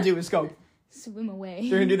otters gonna do is go Swim away.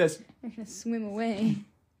 They're gonna do this. They're gonna swim away.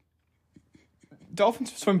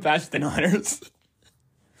 Dolphins swim faster than otters.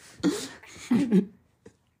 The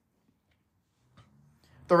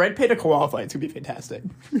red panda koala fight's gonna be fantastic.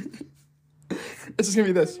 It's just gonna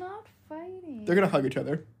be this. They're not fighting. They're gonna hug each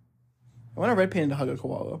other. I want a red panda to hug a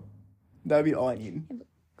koala. That would be all I need. Yeah,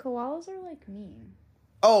 koalas are like mean.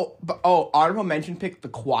 Honorable mention pick the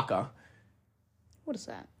quokka. What is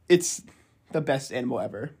that? It's the best animal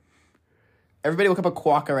ever. Everybody look up a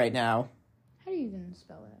quokka right now. How do you even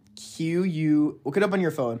spell it? Q-U... Look it up on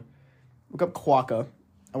your phone. Look up quokka.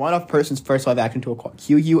 I want a person's first live action to a quokka.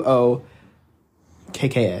 Q-U-O-K-K-A.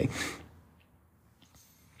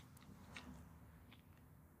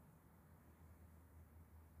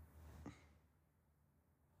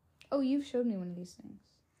 Oh, you've showed me one of these things.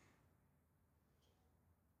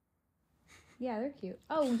 Yeah, they're cute.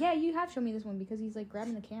 Oh, yeah, you have shown me this one because he's like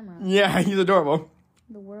grabbing the camera. Yeah, he's adorable.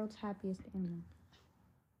 The world's happiest animal.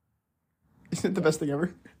 Isn't it the best thing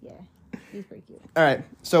ever? Yeah, he's pretty cute. All right,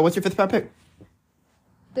 so what's your 5th round pick?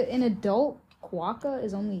 An adult quokka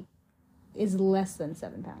is less than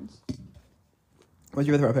 7 pounds. What's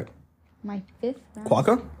your 5th round pick? My 5th round.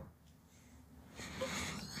 Quokka?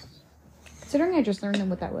 Considering I just learned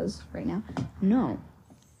what that was right now. No.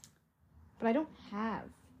 But I don't have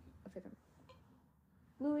a fifth one.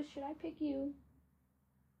 Lewis, should I pick you?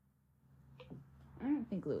 I don't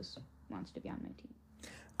think Lewis wants to be on my team.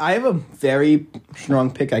 I have a very strong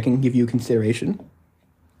pick I can give you consideration.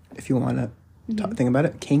 If you want to think about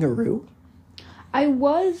it. Kangaroo. I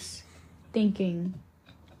was thinking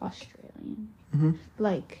Australian. Mm-hmm.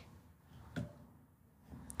 Like...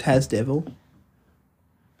 Tasdevil.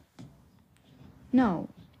 No.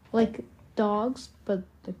 Like dogs, but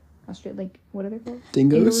the like, what are they called?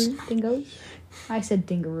 Dingoes? Dingoes? I said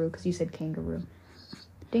dingaroo because you said kangaroo.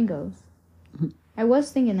 Dingoes. I was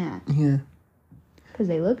thinking that. Yeah. Because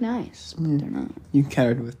they look nice, but they're not. You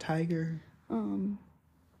countered with tiger.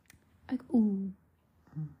 Like, ooh.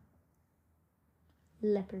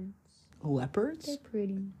 Leopards. Leopards? They're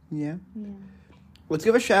pretty. Yeah. Yeah. Let's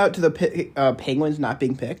give a shout out to the penguins not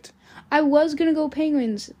being picked. I was going to go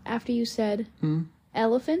penguins after you said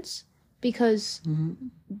elephants because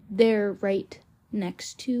they're right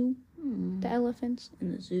next to the elephants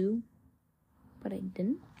in the zoo. But I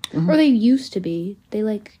didn't. Or they used to be. They,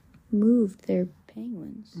 like, moved their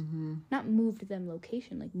penguins. Not moved them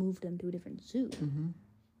location, like moved them to a different zoo.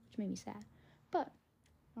 Which made me sad. But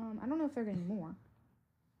I don't know if they're getting more.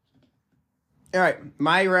 All right,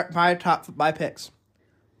 my picks: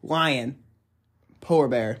 lion, polar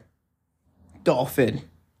bear, dolphin,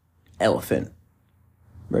 elephant,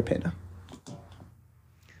 red panda,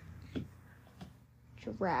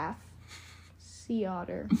 Giraffe, sea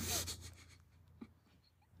otter,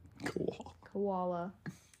 koala,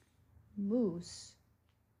 moose,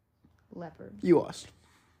 leopard. You lost.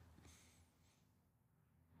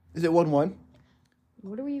 Is it 1-1?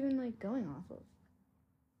 What are we even like going off of?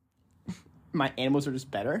 My animals are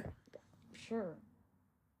just better. Sure.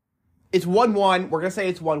 It's 1-1. We're gonna say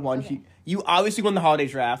it's 1-1. Okay. You obviously won the holiday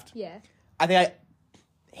draft. Yeah. I think I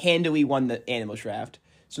handily won the animals draft.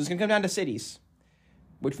 So it's gonna come down to cities,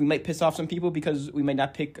 which we might piss off some people because we might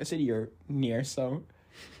not pick a city you're near. So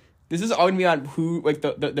this is all gonna be on who, like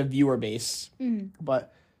the viewer base.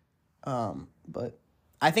 But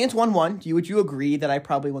I think it's 1-1. Would you agree that I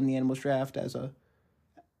probably won the animals draft as a,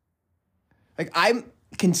 like, I'm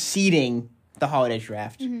conceding the holiday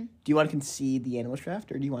draft. Do you want to concede the animals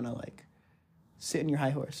draft, or do you want to, like, sit in your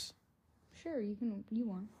high horse? Sure, you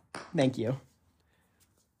won. Thank you.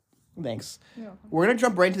 Thanks. You're welcome. We're going to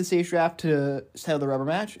jump right into the stage draft to settle the rubber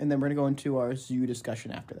match, and then we're going to go into our zoo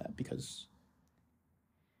discussion after that, because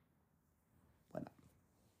why not?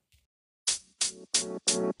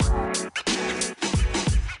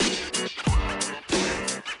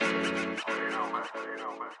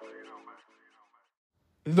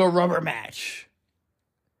 The rubber match.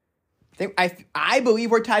 I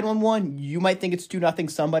believe we're tied 1-1. You might think it's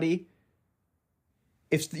 2-0 somebody.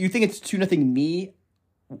 If you think it's 2-0 me,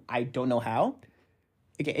 I don't know how.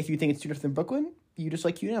 Again, if you think it's 2-0 Brooklyn, you just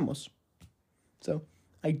like cute animals. So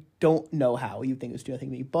I don't know how you think it's 2-0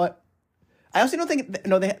 me, but I also don't think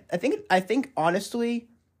I think honestly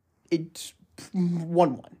it's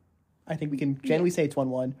 1-1. I think we can generally say it's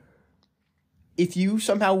 1-1. If you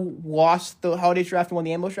somehow lost the holiday draft and won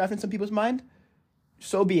the animals draft in some people's mind,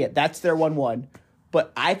 so be it. That's their 1-1.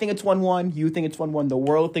 But I think it's 1-1. You think it's 1-1. The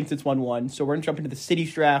world thinks it's 1-1. So we're going to jump into the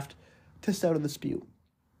cities draft to settle the dispute.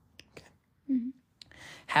 Okay.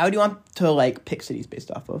 How do you want to, like, pick cities based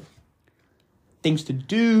off of? Things to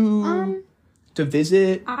do? To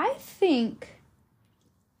visit? I think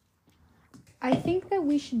that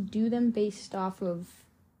we should do them based off of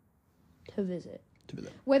to visit.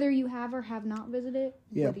 Whether you have or have not visited,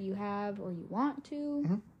 whether you have or you want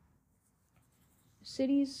to,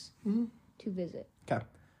 cities to visit. Okay.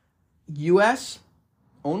 U.S.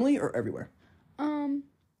 only or everywhere?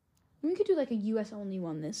 We could do like a U.S. only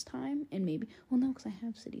one this time, and maybe, well, no, because I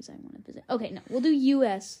have cities I want to visit. Okay, no, we'll do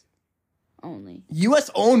U.S. only. U.S.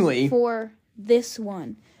 only? For this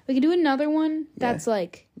one. We could do another one that's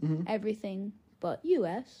like everything but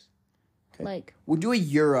U.S. Okay. Like, we'll do a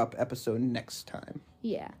Europe episode next time.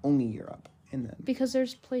 Yeah. Only Europe. And then because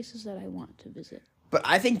there's places that I want to visit. But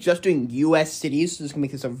I think just doing U.S. cities is going to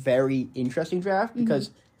make this a very interesting draft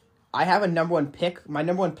because I have a number one pick. My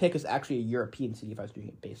number one pick is actually a European city if I was doing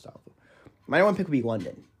it based off of. My number one pick would be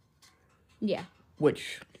London. Yeah.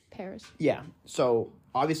 Which... Paris. Yeah. So,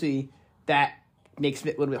 obviously, that makes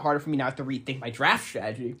it a little bit harder for me now to rethink my draft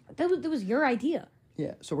strategy. That was your idea.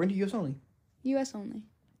 Yeah. So, we're into U.S. only. U.S. only.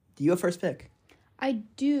 Do you have first pick? I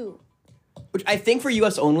do. Which I think for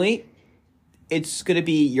U.S. only, it's going to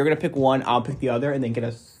be, you're going to pick one, I'll pick the other, and then get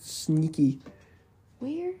a sneaky...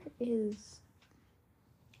 Where is...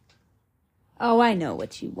 Oh, I know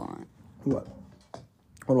what you want. What?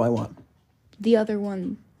 What do I want? The other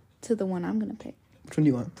one to the one I'm going to pick. Which one do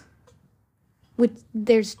you want? Which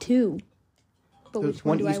there's two. But There's which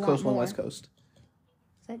one do East I Coast, want one more? West Coast.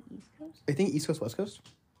 Is that East Coast? I think East Coast, West Coast.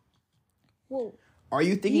 Well, Are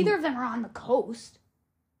you thinking? neither of them are on the coast.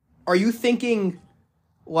 Are you thinking,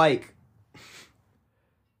 like?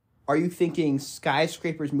 Are you thinking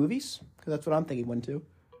skyscrapers movies? Because that's what I'm thinking. 1, 2.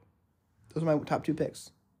 Those are my top 2 picks.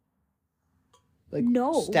 Like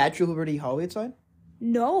No. Statue of Liberty, Hollywood sign.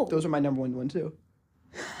 No. Those are my number 1, 2.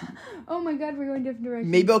 Oh my god, we're going different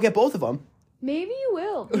directions. Maybe I'll get both of them Maybe you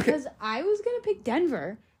will, because I was gonna pick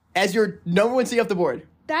Denver. as your number 1 city off the board.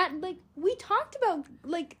 That, like, we talked about,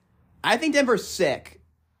 like... I think Denver's sick.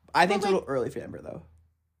 I think But, it's a little early for Denver, though.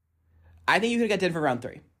 I think you could get Denver round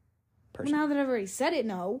 3. Well, Personally. now that I've already said it,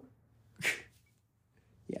 no.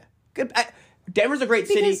 Yeah. Good. Denver's a great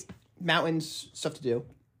Because- city. Mountains, stuff to do.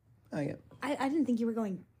 Oh, yeah. I didn't think you were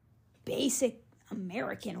going basic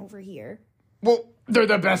American over here. Well, they're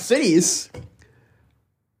the best cities.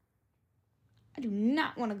 I do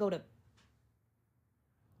not want to go to...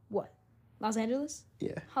 What? Los Angeles?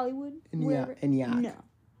 Yeah. Hollywood? In Wherever? Nyack. No.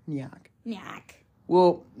 Nyack. Nyack.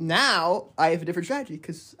 Well, now I have a different strategy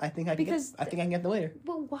because I think I can Because I think I can get them later.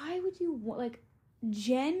 But why would you, like,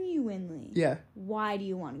 genuinely... Yeah. Why do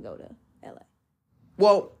you want to go to LA?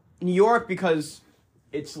 Well, New York because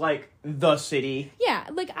it's like the city. Yeah,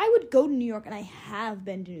 like, I would go to New York, and I have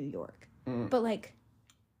been to New York. But, like...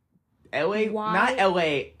 LA, Why? not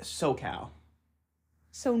LA, SoCal.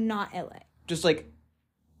 So not LA. Just like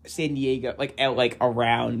San Diego, like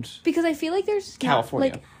around. Because I feel like there's...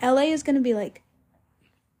 California. Like, LA is going to be, like,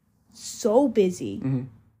 so busy. Mm-hmm.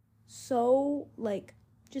 So, like,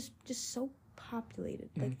 just so populated.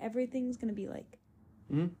 Like, everything's going to be, like...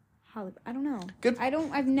 Hollywood. I don't know. Good.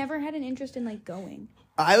 I've never had an interest in, like, going.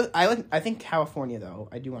 I think California though.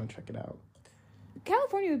 I do want to check it out.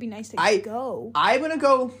 California would be nice to go. I'm gonna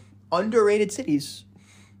go underrated cities.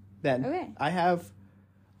 Then Okay.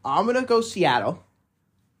 I'm gonna go Seattle.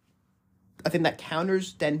 I think that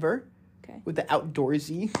counters Denver. Okay. With the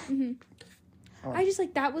outdoorsy. I just,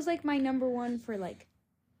 like, that was, like, my number one for, like...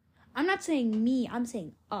 I'm not saying me. I'm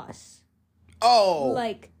saying us. Oh.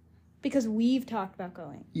 Like, because we've talked about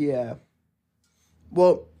going. Yeah.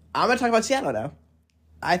 Well, I'm gonna talk about Seattle now.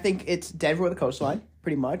 I think it's Denver with a coastline,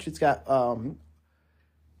 pretty much. It's got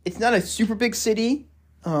it's not a super big city.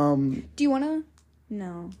 Do you want to?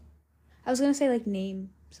 No. I was going to say, like, name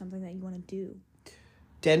something that you want to do.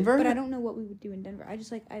 Denver? But I don't know what we would do in Denver. I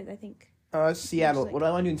just, like, I think... Seattle. like- What do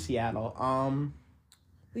I want to do in Seattle?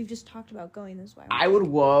 We've just talked about going this way. I would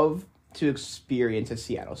love to experience a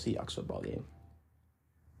Seattle Seahawks football game.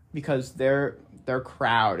 Because their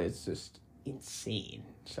crowd is just insane.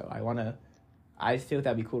 So I feel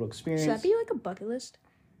that'd be cool to experience. Should that be, like, a bucket list?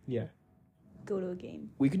 Yeah. Go to a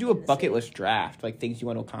game. We could do a in the bucket city. list draft, like things you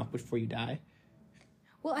want to accomplish before you die.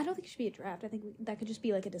 Well, I don't think it should be a draft. I think that could just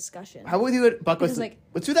be, like, a discussion. How would we do it? Bucket Because, list. like-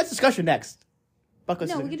 Let's do that discussion next. Bucket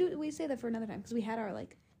list. No, we say that for another time, because we had our,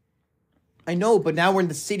 like... I know, but now we're in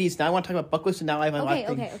the cities. Now I want to talk about bucket lists, and now I have a lot of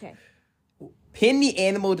things. Okay. Pin the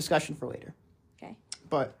animal discussion for later. Okay.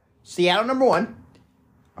 But Seattle number 1.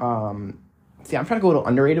 See, I'm trying to go a little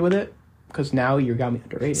underrated with it because now you got me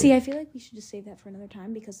underrated. See, I feel like we should just save that for another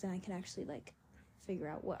time, because then I can actually, like, figure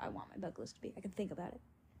out what I want my bucket list to be. I can think about it.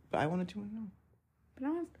 But I wanted to know. But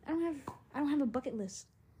I don't have a bucket list.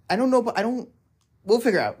 I don't know, but I don't. We'll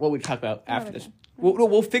figure out what we talk about after Another this. time.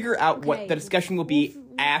 We'll figure out what Okay. the discussion will be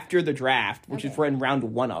after the draft, which is Okay. we're in round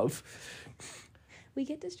 1 of. We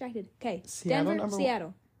get distracted. Okay, Seattle Denver, number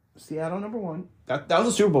Seattle. Seattle number 1. That was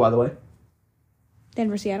a Super Bowl, by the way.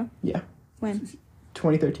 Denver, Seattle. Yeah, When?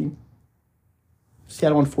 2013.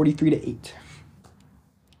 Seattle won 43-8.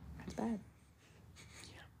 That's bad.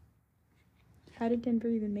 How did Denver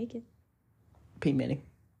even make it? Peyton Manning.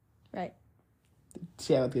 Right.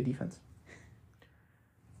 Seattle had good defense.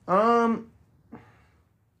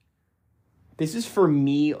 This is for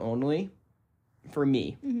me only. For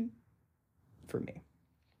me. Mm-hmm. For me.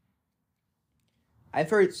 I've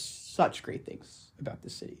heard such great things about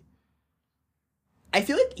this city. I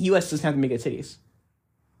feel like U.S. doesn't have to make good cities.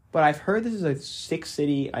 But I've heard this is a sick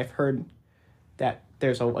city. I've heard that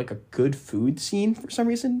there's a good food scene for some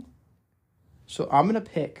reason. So I'm going to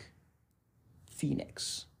pick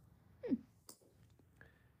Phoenix.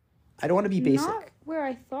 I don't want to be basic. Not where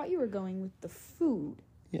I thought you were going with the food,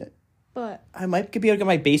 Yeah. but I might be able to get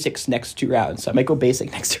my basics next 2 rounds. So I might go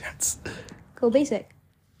basic next 2 rounds. go basic.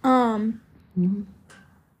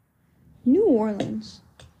 New Orleans.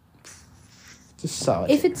 Just solid.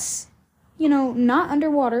 If it's, not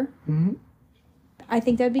underwater, I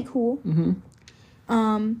think that'd be cool.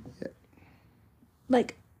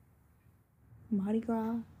 Like Mardi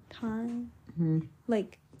Gras time,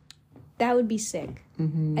 like that would be sick.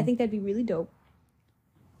 Mm-hmm. I think that'd be really dope.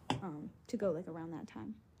 To go like around that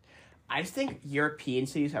time. I just think European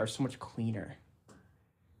cities are so much cleaner.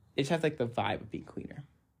 They just have like the vibe of being cleaner.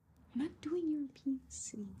 I'm not doing European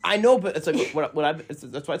cities. I know, but it's like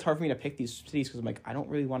that's why it's hard for me to pick these cities because I'm like I don't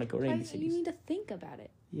really want to go to any cities. You need to think about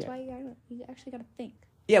it. Yeah. That's why you actually got to think.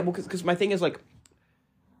 Yeah, well, because my thing is like,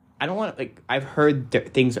 I don't want like I've heard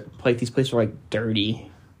things like these places are like dirty,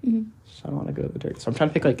 so I don't want to go to the dirt. So I'm trying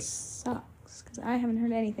to pick like sucks because I haven't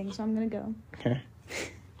heard anything, so I'm gonna go. Okay.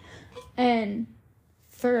 And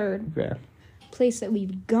third place that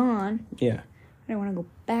we've gone. Yeah. I want to go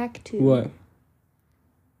back to What?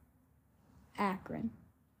 Akron.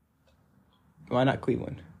 Why not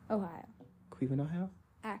Cleveland? Ohio. Cleveland, Ohio?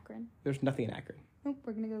 Akron. There's nothing in Akron. Nope,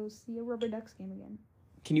 we're gonna go see a Rubber Ducks game again.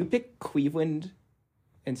 Can you pick Cleveland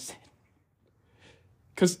instead?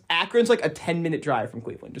 Because Akron's like a 10-minute drive from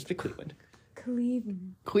Cleveland. Just pick Cleveland.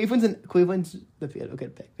 Cleveland's the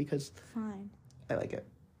good pick because fine. I like it.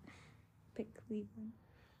 Pick Cleveland.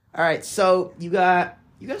 All right, so you got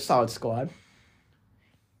a solid squad.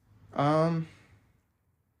 For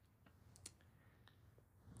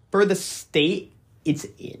the state, it's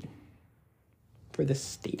in.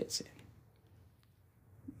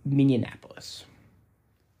 Minneapolis.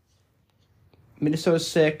 Minnesota's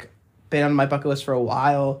sick. Been on my bucket list for a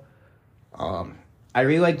while. I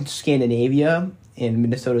really like Scandinavia, and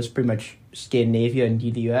Minnesota's pretty much Scandinavia and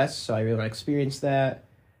the US, so I really want to experience that.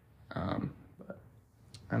 But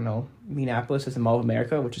I don't know. Minneapolis is the Mall of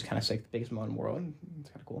America, which is kind of sick, the biggest mall in the world. It's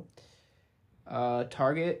kind of cool.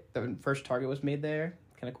 Target, the first Target was made there.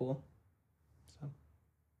 Kind of cool. So,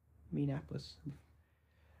 Minneapolis.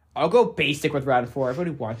 I'll go basic with round 4.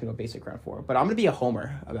 Everybody wants to go basic round 4, but I'm going to be a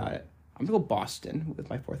homer about it. I'm going to go Boston with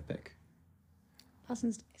my 4th pick.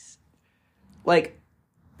 Boston's nice. Like,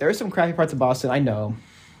 there are some crappy parts of Boston, I know,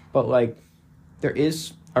 but, like, there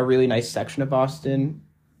is a really nice section of Boston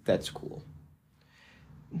that's cool.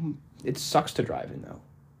 It sucks to drive in, though.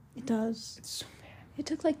 It does. It's It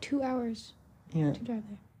took like 2 hours yeah. to drive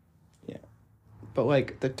there. Yeah. But,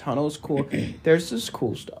 like, the tunnel's cool. There's this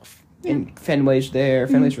cool stuff. Yeah. And Fenway's there.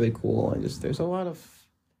 Fenway's really cool. And just there's a lot of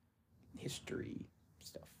history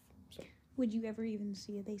stuff. So would you ever even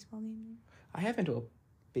see a baseball game there? I have been to a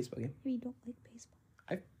baseball game. Maybe you don't like baseball.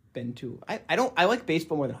 I've been to... I like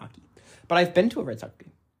baseball more than hockey. But I've been to a Red Sox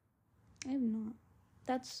game. I have not.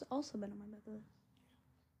 That's also been on my bucket list.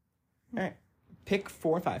 All right. Pick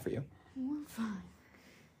 4 and 5 for you. 4 and 5.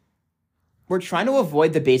 We're trying to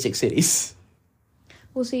avoid the basic cities.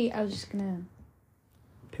 Well, see, I was just gonna...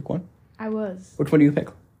 Pick one? I was. Which one do you pick?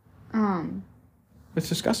 Let's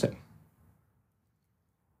discuss it.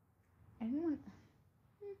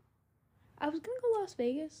 I was gonna go Las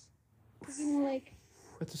Vegas. Like...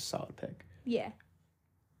 That's a solid pick. Yeah.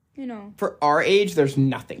 You know. For our age, there's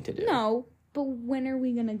nothing to do. No, but when are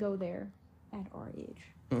we gonna go there at our age?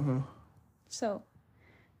 Mm-hmm. So,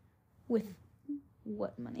 with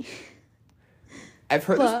what money? I've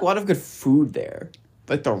heard there's a lot of good food there.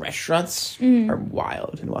 Like, the restaurants are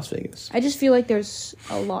wild in Las Vegas. I just feel like there's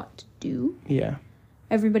a lot to do. Yeah.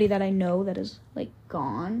 Everybody that I know that is, like,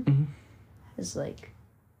 gone has, like,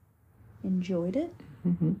 enjoyed it.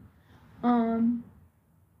 Mm-hmm.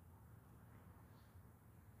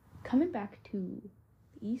 Coming back to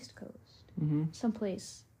the East Coast,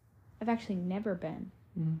 someplace I've actually never been,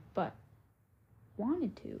 but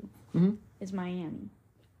wanted to, is Miami.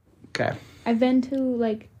 Okay. I've been to,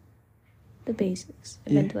 like, the basics.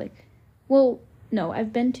 I've been to, like... Well, no,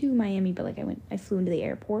 I've been to Miami, but, like, I flew into the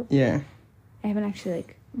airport. Yeah. I haven't actually,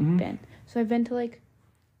 like, been. So I've been to, like,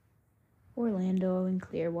 Orlando and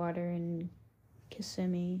Clearwater and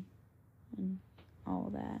Kissimmee and all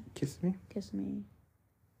that. Kissimmee.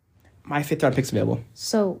 My 5th round pick's available.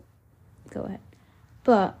 So, go ahead.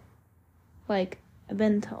 But, like, I've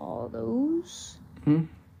been to all those.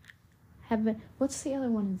 What's the other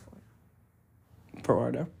one in Florida? Fort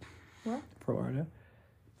Lauderdale. What? Fort Lauderdale.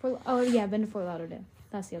 Oh, yeah, I've been to Fort Lauderdale.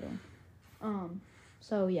 That's the other one.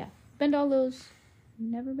 So, yeah. Been to all those.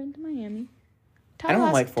 Never been to Miami. I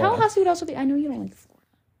don't like Florida. Tallahassee would also be... I know you don't like Florida.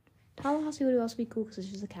 Tallahassee would also be cool because it's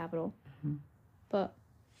just the capital. But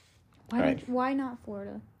why not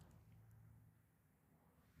Florida?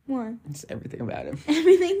 Why? It's everything about it.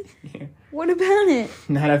 Everything? Yeah. What about it?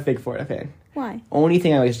 Not a big Florida fan. Why? Only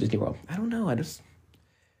thing I like is Disney World. I don't know. I don't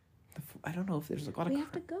know if there's a lot of... We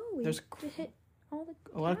have to go. We have to hit all the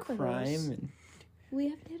capitals. A lot of crime and... We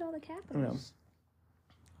have to hit all the capitals. I don't know.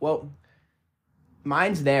 Well,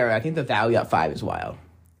 mine's there. I think the value at 5 is wild.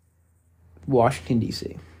 Washington,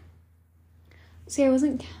 D.C. See, I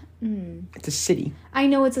wasn't It's a city. I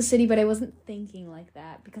know it's a city, but I wasn't thinking like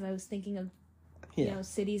that because I was thinking of, Yeah.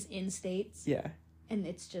 cities in states. Yeah. And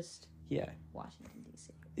it's just Washington,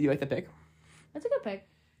 D.C. You like the pick? That's a good pick.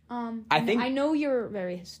 I know you're a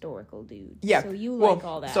very historical dude. Yeah. So you like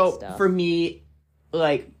all that stuff. stuff. For me,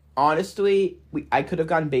 like, honestly, I could have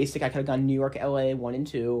gone basic. I could have gone New York, LA, 1 and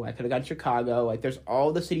 2. I could have gone Chicago. Like, there's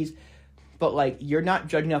all the cities. But, like, you're not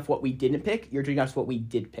judging off what we didn't pick. You're judging off what we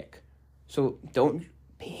did pick. So don't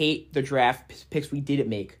hate the draft picks we didn't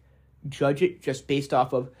make. Judge it just based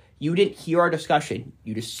off of, you didn't hear our discussion.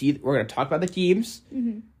 You just see, we're going to talk about the teams,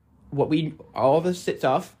 all of the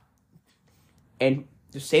stuff, and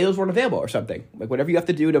just say those weren't available or something. Like, whatever you have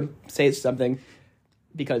to do to say something,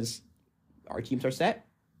 because our teams are set.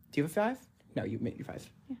 Do you have a 5? No, you made your 5.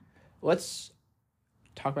 Yeah. Let's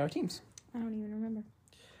talk about our teams. I don't even remember.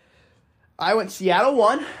 I went Seattle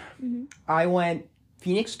 1. I went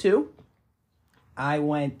Phoenix 2. I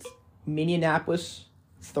went Minneapolis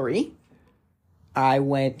 3. I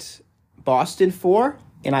went Boston 4.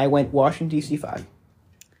 And I went Washington, D.C. 5.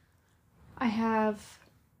 I have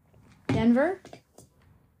Denver,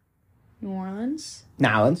 New Orleans,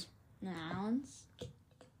 Nowlands.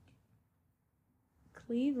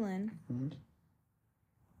 Cleveland,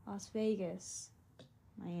 Las Vegas,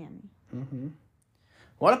 Miami.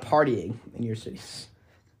 A lot of partying in your cities.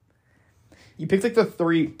 You picked like the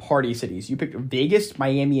 3 party cities. You picked Vegas,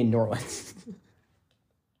 Miami, and New Orleans.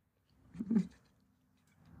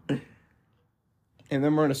 And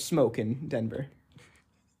then we're gonna smoke in Denver.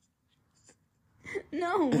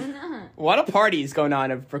 No, we're not. A lot of parties going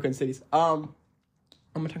on in Brooklyn cities. I'm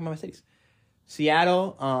gonna talk about my cities.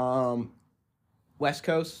 Seattle, West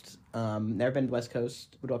Coast. Never been to West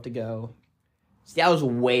Coast. Would love to go. Seattle's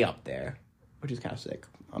way up there, which is kind of sick.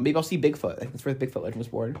 Maybe I'll see Bigfoot. That's where the Bigfoot legend was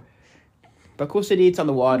born. But cool city. It's on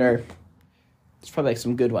the water. It's probably like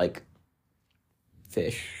some good like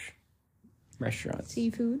fish restaurants,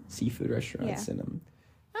 seafood restaurants, and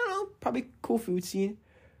I don't know, probably cool food scene.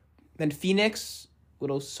 Then Phoenix,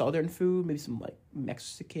 little southern food, maybe some like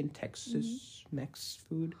Mexican, Texas Mex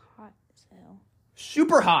food. Hot as hell.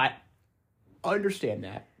 Super hot. Understand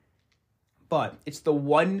that. But it's the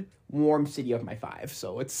one warm city of my 5,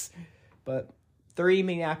 so it's. But 3,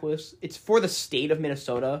 Minneapolis. It's for the state of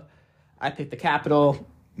Minnesota. I picked the capital.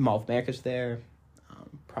 Mall of America's there.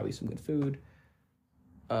 Probably some good food.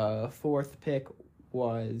 4th pick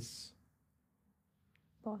was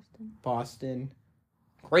Boston.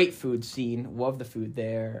 Great food scene. Love the food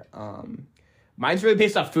there. Mine's really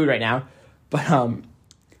based off food right now, but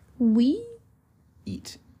we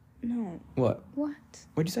eat. No. What?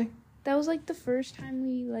 What'd you say? That was like the first time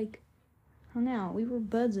we like hung out. We were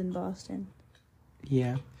buds in Boston.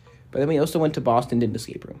 Yeah, but then we also went to Boston, did an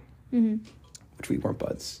escape room, which we weren't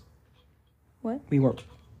buds. What? We weren't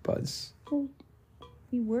buds. Well,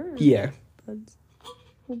 we were. Yeah. Buds.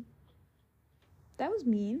 Well, that was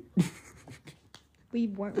mean. We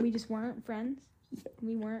just weren't friends.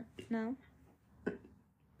 We weren't. No.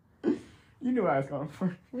 You knew what I was going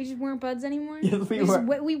for. We just weren't buds anymore. Yes, we were.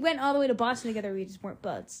 We went all the way to Boston together. We just weren't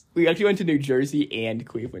buds. We actually went to New Jersey and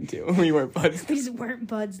Cleveland too. We weren't buds. We just weren't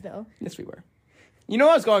buds though. Yes, we were. You know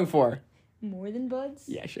what I was going for? More than buds?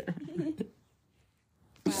 Yeah, sure.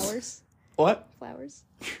 Flowers. What? Flowers.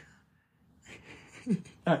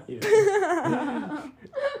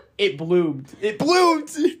 It bloomed. It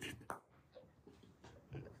bloomed.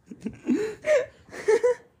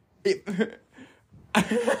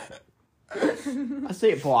 I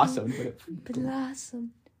say it blossomed, but it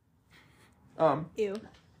blossomed. Ew.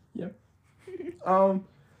 Yeah. And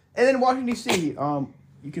then Washington D.C.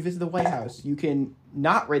 You can visit the White House. You can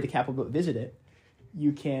not raid the Capitol, but visit it.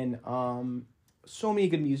 You can so many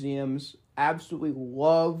good museums. Absolutely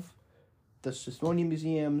love the Smithsonian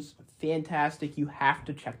museums. Fantastic. You have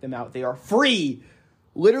to check them out. They are free.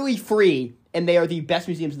 Literally free, and they are the best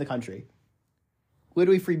museums in the country.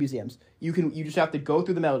 Literally free museums. You just have to go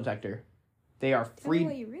through the metal detector. They are free. Tell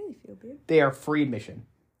me what you really feel, babe. They are free admission.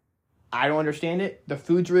 I don't understand it. The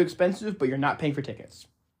food's really expensive, but you're not paying for tickets.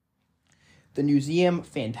 The museum,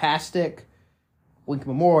 fantastic. Lincoln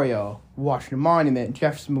Memorial, Washington Monument,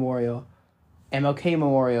 Jefferson Memorial, MLK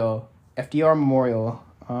Memorial, FDR Memorial,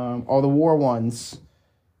 all the war ones.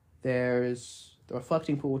 There's the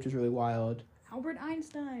reflecting pool, which is really wild. Albert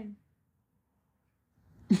Einstein.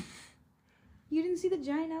 You didn't see the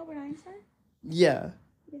giant Albert Einstein? Yeah.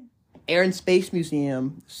 Air and Space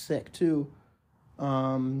Museum, sick too.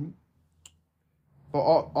 Well,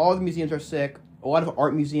 all the museums are sick. A lot of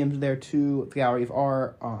art museums there too. The Gallery of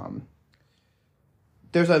Art.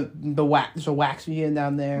 There's a wax museum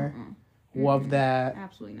down there. Love that.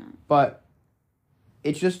 Absolutely not. But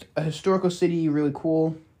it's just a historical city, really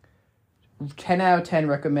cool. 10 out of 10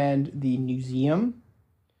 recommend the museum.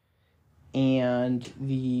 And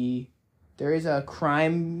there is a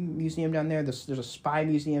crime museum down there. There's a spy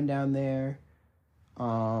museum down there.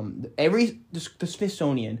 The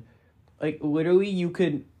Smithsonian, like literally you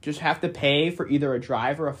could just have to pay for either a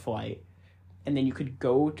drive or a flight, and then you could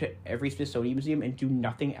go to every Smithsonian museum and do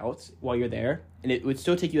nothing else while you're there, and it would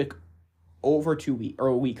still take you like over 2 weeks or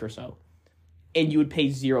a week or so, and you would pay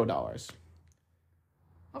 $0.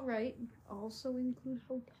 All right. Also include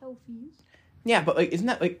hotel fees. Yeah, but like, isn't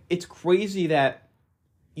that like, it's crazy that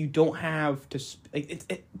you don't have to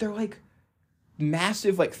like they're like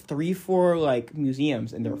massive, like 3-4 like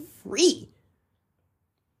museums, and they're free.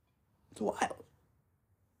 It's wild.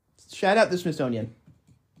 Shout out the Smithsonian.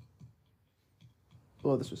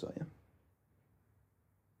 Love the Smithsonian.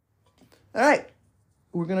 All right,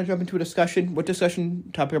 we're gonna jump into a discussion. What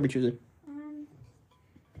discussion topic are we choosing?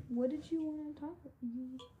 What did you want to talk about?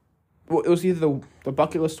 Well, it was either the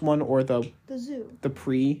bucket list one or the zoo. The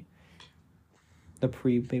pre-made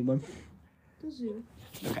one. The zoo.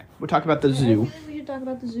 Okay, we'll talk about the zoo. I feel like we should talk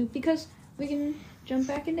about the zoo because we can jump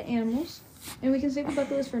back into animals, and we can save the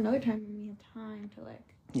bucket list for another time when we have time to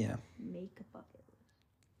make a bucket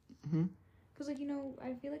list. Mm-hmm. Because I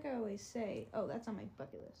feel like I always say, "Oh, that's on my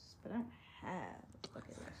bucket list," but I don't have a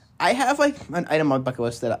bucket list. I have like an item on my bucket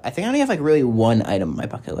list that I think I only have like really one item on my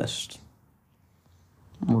bucket list.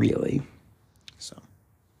 Really, so.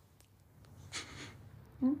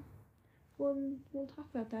 Well, we'll talk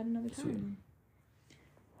about that another time.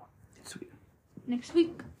 Sweet. Next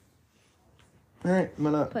week. All right, I'm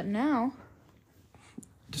gonna. But now,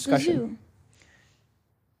 discussion.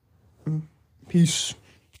 The zoo. Peace.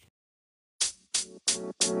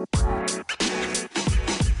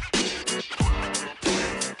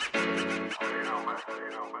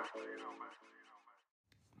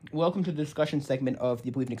 Welcome to the discussion segment of the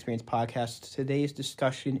Believe in Experience podcast. Today's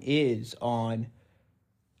discussion is on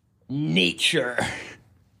nature.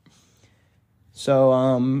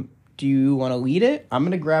 So, do you want to lead it? I'm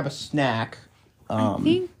going to grab a snack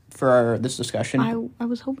for this discussion. I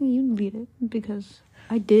was hoping you'd lead it because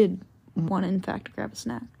I did want to, in fact, grab a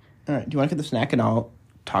snack. All right. Do you want to get the snack and I'll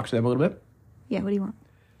talk to them a little bit? Yeah, what do you want?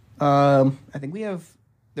 I think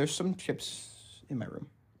there's some chips in my room.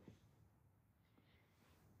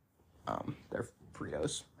 They're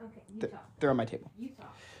Fritos. Okay, they're on my table. You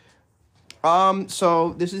talk.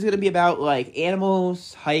 So this is gonna be about like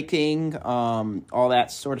animals, hiking, all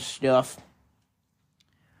that sort of stuff.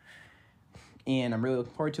 And I'm really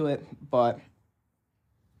looking forward to it, but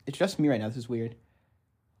it's just me right now. This is weird.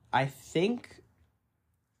 I think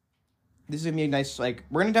this is gonna be a nice, like,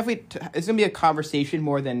 we're gonna definitely, it's gonna be a conversation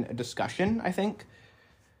more than a discussion, I think.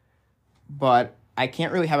 But I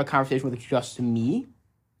can't really have a conversation with just me.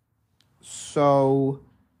 So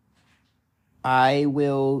I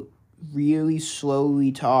will really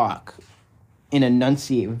slowly talk and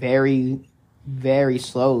enunciate very, very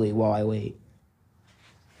slowly while I wait.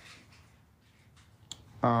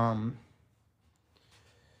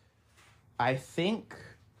 I think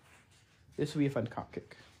this will be a fun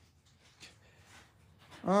topic.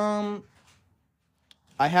 I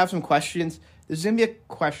have some questions. This is going to be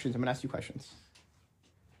questions. I'm going to ask you questions.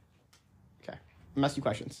 Okay. I'm going to ask you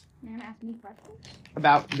questions. You're going to ask me questions?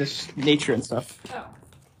 About this nature and stuff. Oh.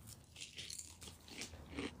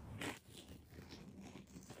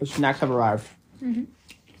 The snacks have arrived. Mm-hmm.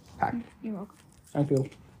 Packed. You're welcome. Thank you.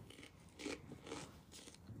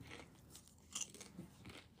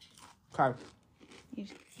 Okay. You're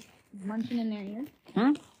just munching in their ear?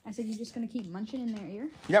 Hmm? I said you're just going to keep munching in their ear?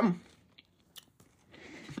 Yep.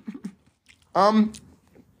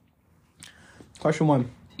 Question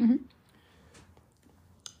 1. Mm-hmm.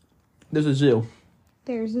 There's a zoo.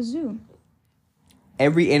 There's a zoo.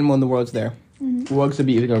 Every animal in the world's there. Mm-hmm. What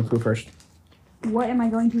exhibit are you going to go first? What am I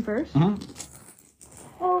going to first? Mm-hmm.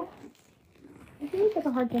 Well, I feel like that's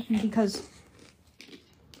a hard question because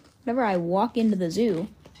whenever I walk into the zoo,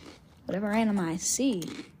 whatever animal I see,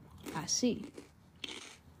 I see.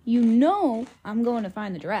 You know I'm going to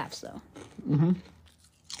find the giraffes, though. Mm-hmm.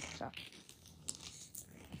 So.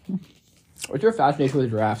 What's your fascination with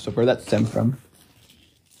giraffes? So where did that stem from?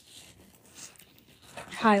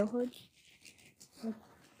 Childhood.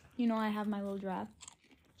 You know I have my little giraffe.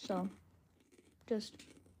 So, just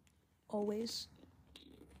always.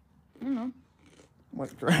 I don't know.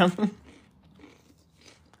 What giraffe?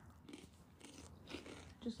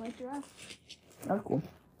 Just like giraffe. That's cool.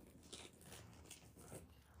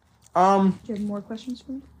 Do you have more questions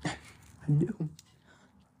for me? I do.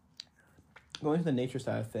 Going to the nature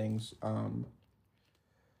side of things,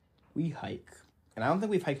 we hike And I don't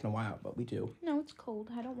think we've hiked in a while, but we do. No, it's cold.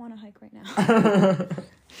 I don't want to hike right now.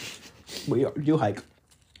 We do hike.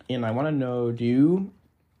 And I want to know, do you,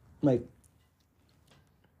 like,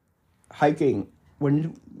 hiking,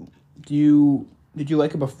 did you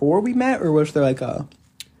like it before we met, or was there like a...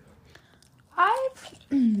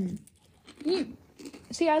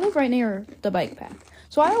 See, I live right near the bike path.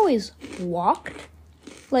 So I always walked.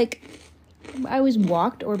 Like, I always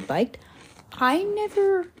walked or biked. I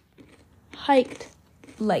never hiked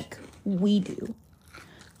like we do.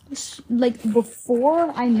 Like,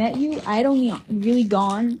 before I met you, I'd only really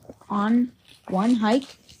gone on one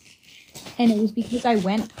hike. And it was because I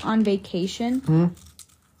went on vacation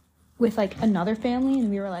with, like, another family. And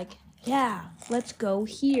we were like, yeah, let's go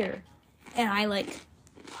here. And I, like,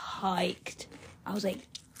 hiked. I was like,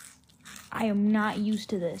 I am not used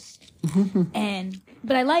to this.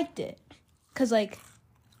 But I liked it. Because, like,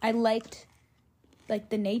 I liked, like,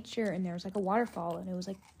 the nature, and there was, like, a waterfall, and it was,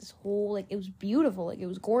 like, this whole, like, it was beautiful. Like, it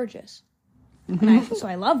was gorgeous. So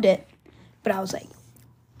I loved it. But I was like,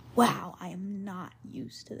 wow, I am not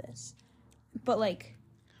used to this. But, like,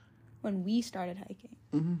 when we started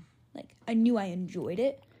hiking, like, I knew I enjoyed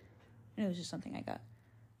it. And it was just something I got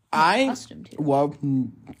accustomed to. I love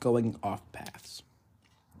going off paths.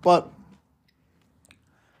 But,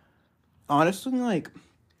 honestly, like,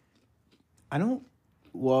 I don't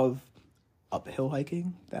love uphill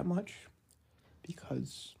hiking that much.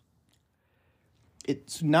 Because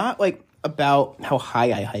it's not, like, about how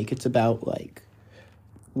high I hike. It's about, like,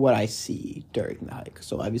 what I see during the hike.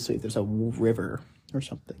 So, obviously, if there's a river or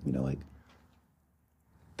something, you know, like,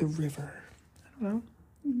 the river. I don't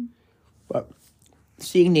know. But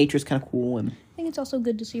seeing nature is kind of cool. And I think it's also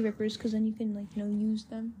good to see rivers, because then you can, like, you know, use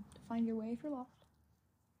them to find your way if you're lost.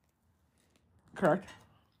 Correct.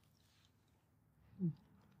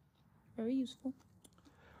 Very useful.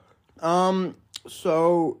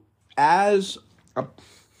 So, as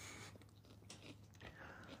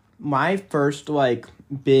my first, like,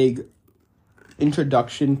 big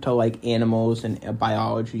introduction to, like, animals and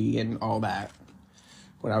biology and all that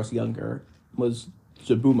when I was younger was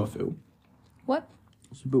Zaboomafoo. What?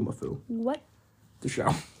 Zaboomafoo. What? The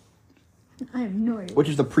show. I have no idea. Which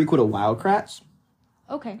is the prequel to Wildcrats.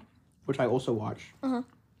 Okay. Which I also watched. Uh-huh.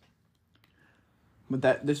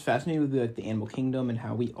 But this fascinating with, like, the animal kingdom and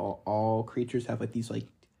how we all creatures have, like, these, like...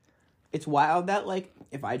 It's wild that, like,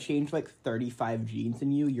 if I change, like, 35 genes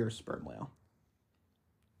in you, you're a sperm whale.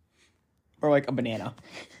 Or, like, a banana.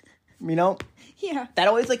 You know? Yeah. That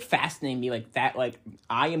always, like, fascinated me. Like, that, like,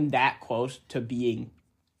 I am that close to being...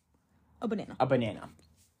 A banana. A banana.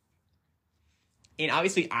 And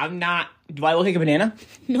obviously, I'm not... Do I look like a banana?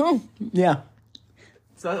 No. Yeah.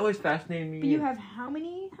 So that always fascinated me. But you have how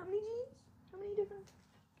many genes? How many different...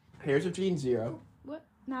 Pairs of genes, 0. What?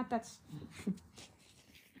 Not that's...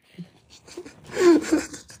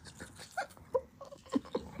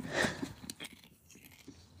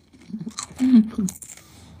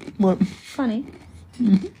 What? Funny.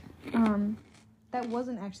 That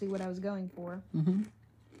wasn't actually what I was going for.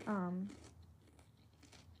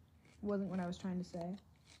 Wasn't what I was trying to say.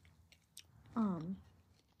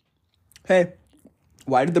 Hey,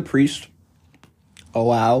 why did the priest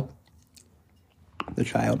allow the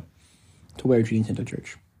child to wear jeans into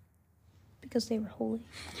church? Because they were holy.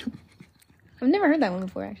 I've never heard that one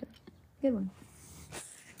before, actually. Good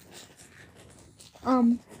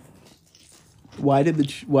one. Why did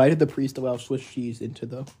the priest allow Swiss cheese into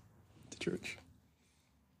the church?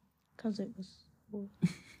 Because it was holy.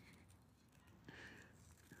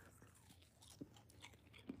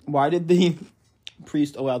 Why did the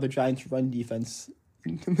priest allow the Giants' run defense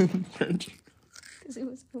into the church? Because it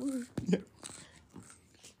was holy. Yeah.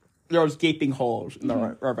 There was gaping holes in the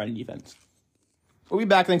run defense. We'll be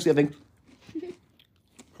back Thanksgiving.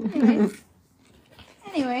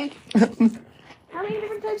 Anyway. How many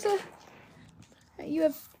different types of... You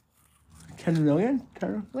have... 10 million?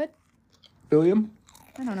 10 What? billion?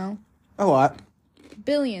 I don't know. A lot.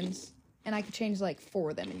 Billions. And I could change, like,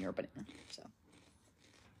 4 of them in your banana. So.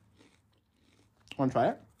 Want to try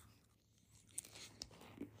it?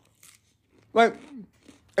 Like,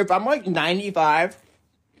 if I'm, like, 95,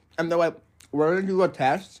 and they're like, we're going to do a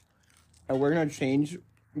test, and we're going to change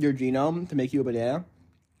your genome to make you a banana.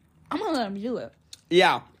 I'm going to let them do it.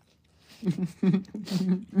 Yeah.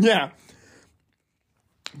 Yeah.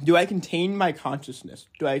 Do I contain my consciousness?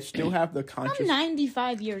 Do I still have the consciousness? I'm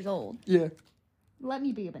 95 years old. Yeah. Let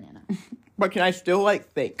me be a banana. But can I still,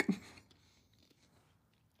 like, think?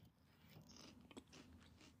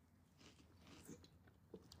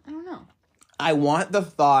 I don't know. I want the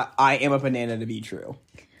thought I am a banana to be true.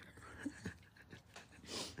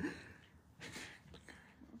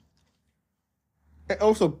 And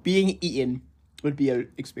also, being eaten would be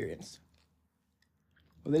an experience.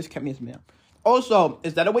 Well, they just kept me as a man. Also,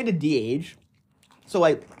 is that a way to de-age? So,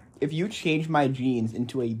 like, if you change my genes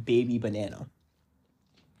into a baby banana,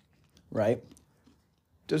 right?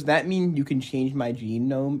 Does that mean you can change my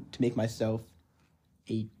genome to make myself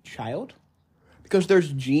a child? Because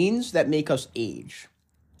there's genes that make us age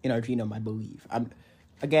in our genome, I believe.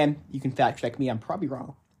 Again, you can fact check me. I'm probably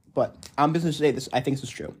wrong, but I'm just going to say this. I think this is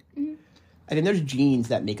true. Mm-hmm. I think there's genes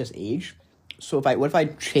that make us age. So what if I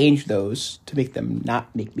change those to make them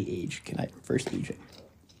not make me age? Can I reverse aging?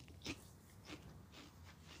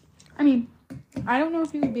 I mean, I don't know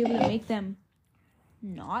if you would be able to make them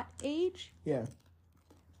not age. Yeah.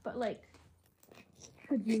 But, like,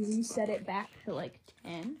 could you reset it back to, like,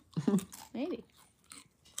 10? Maybe.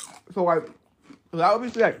 So that would be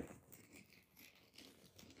sick.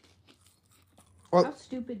 Well, how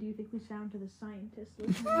stupid do you think we sound to the scientists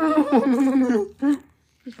listening?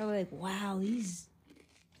 He's probably like, wow, these...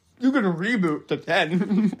 You can reboot to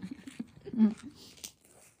 10.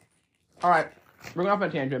 Alright, we're going off on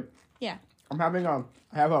a tangent. Yeah. No, we're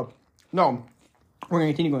going to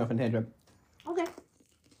continue going off on a tangent. Okay.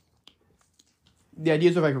 The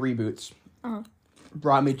ideas of, like, reboots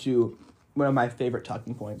brought me to one of my favorite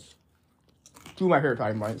talking points. Two of my favorite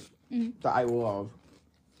talking points that I love.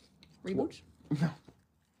 Reboots? No.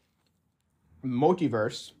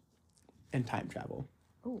 Multiverse and time travel.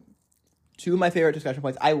 Oh. Two of my favorite discussion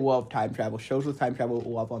points. I love time travel. Shows with time travel,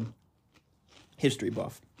 love them. History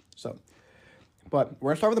buff. So, but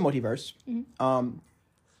we're going to start with the multiverse. Mm-hmm.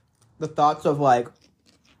 The thoughts of, like,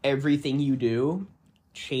 everything you do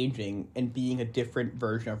changing and being a different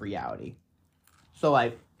version of reality. So,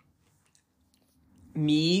 like,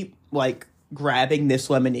 me, like, grabbing this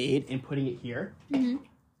lemonade and putting it here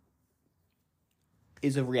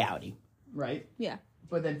is a reality, right? Yeah.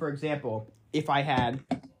 But then, for example, if I had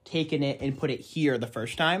taken it and put it here the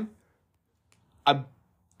first time, I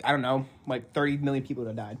don't know, like 30 million people would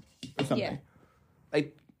have died or something. Yeah.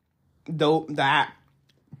 Like, though that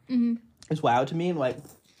is wild to me. Like,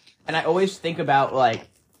 and I always think about, like,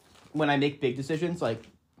 when I make big decisions, like,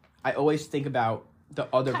 I always think about the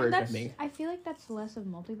other version of me. I feel like that's less of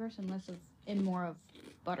multiverse and more of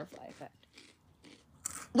butterfly effect.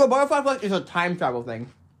 No, butterfly effect is a time travel thing.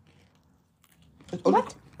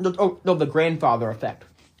 What? The grandfather effect.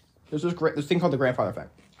 There's this thing called the grandfather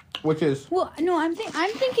effect, which is... Well, no, I'm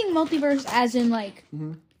thinking multiverse as in, like,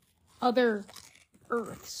 other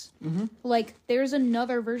Earths. Mm-hmm. Like, there's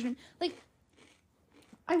another version. Like,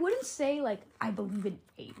 I wouldn't say, like, I believe in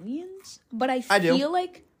aliens, but I feel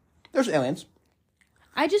like... There's aliens.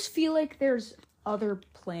 I just feel like there's other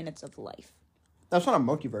planets of life. That's not a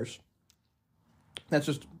multiverse. That's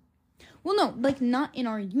just... Well, no, like, not in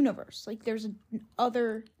our universe. Like, there's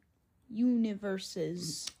other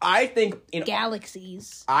universes. I think...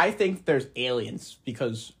 galaxies. I think there's aliens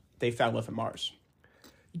because they found life on Mars.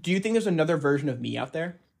 Do you think there's another version of me out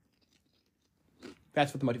there?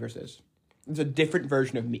 That's what the multiverse is. It's a different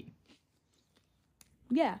version of me.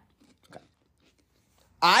 Yeah.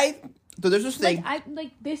 Okay. So there's this thing...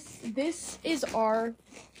 This is our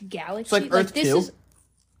galaxy. It's like Earth 2?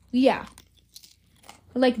 Yeah.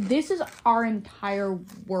 Like, this is our entire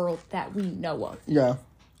world that we know of. Yeah.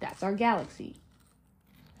 That's our galaxy.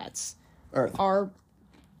 That's Earth. Our,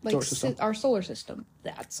 like, solar system. Our solar system.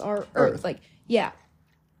 That's our Earth. Like, yeah.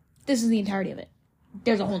 This is the entirety of it.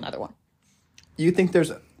 There's a whole nother one. You think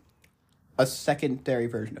there's a secondary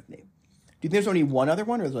version of me? Do you think there's only one other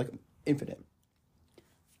one, or is it, like, infinite?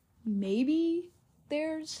 Maybe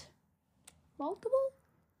there's multiple?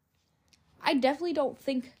 I definitely don't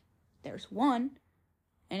think there's one.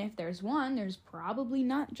 And if there's one, there's probably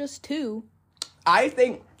not just two. I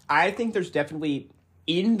think there's definitely,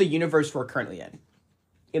 in the universe we're currently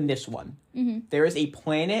in this one, there is a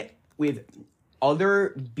planet with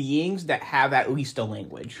other beings that have at least a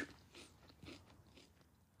language.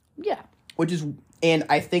 Yeah. And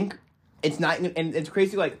I think it's not, and it's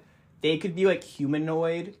crazy, like, they could be, like,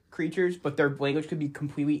 humanoid creatures, but their language could be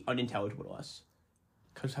completely unintelligible to us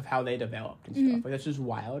because of how they developed and stuff. Like, that's just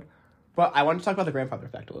wild. But I want to talk about the grandfather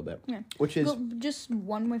effect a little bit. Yeah. Which is... Well, just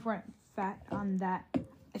one way for fat on that.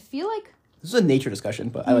 I feel like... This is a nature discussion,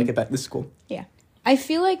 but I like it back. This is cool. Yeah. I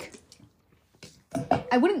feel like...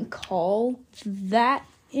 I wouldn't call that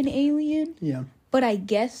an alien. Yeah. But I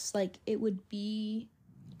guess, like, it would be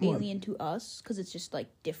alien to us because it's just, like,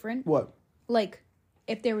 different. What? Like,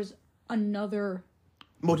 if there was another...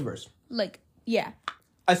 Multiverse. Like, yeah.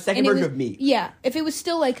 A second version of me. Yeah. If it was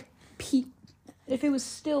still, like, if it was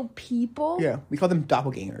still people... Yeah, we call them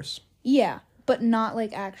doppelgangers. Yeah, but not,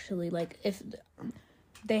 like, actually, like, if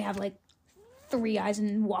they have, like, 3 eyes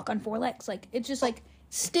and walk on 4 legs. Like, it's just, like,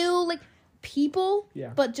 still, like, people,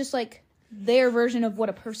 but just, like, their version of what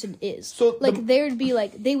a person is. So, like, there'd be,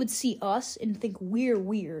 like, they would see us and think we're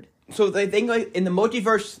weird. So, the thing, like, in the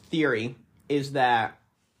multiverse theory is that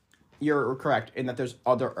you're correct in that there's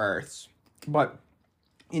other Earths, but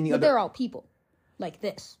they're all people. Like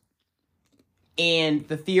this. And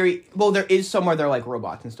the theory... Well, there is somewhere they're, like,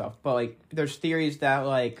 robots and stuff, but, like, there's theories that,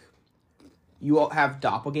 like, you all have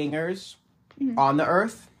doppelgangers on the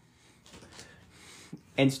Earth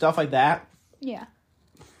and stuff like that. Yeah.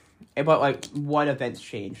 But, like, one event's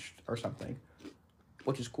changed or something,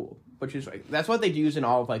 which is cool. Which is, like, that's what they use in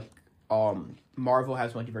all of, like, Marvel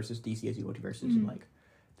has multiverses, DC has multiverses, and, like,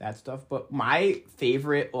 that stuff. But my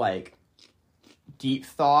favorite, like, deep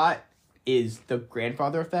thought is the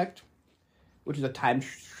grandfather effect, which is a time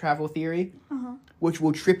travel theory, which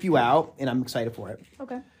will trip you out, and I'm excited for it.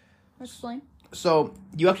 Okay. Explain. So,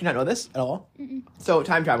 do you actually not know this at all? Mm-mm. So,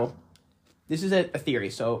 time travel. This is a theory.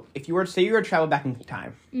 So, if you were to travel back in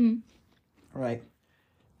time, right?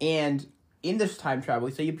 And in this time travel,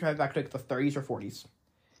 say you travel back to, like, the 30s or 40s,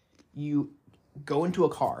 you go into a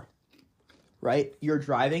car, right? You're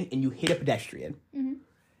driving, and you hit a pedestrian. Mm-hmm.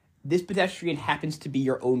 This pedestrian happens to be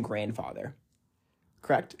your own grandfather,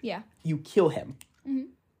 correct? Yeah. You kill him,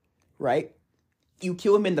 right? You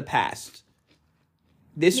kill him in the past.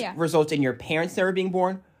 This results in your parents never being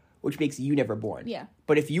born, which makes you never born. Yeah.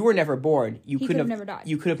 But if you were never born, you could have never died.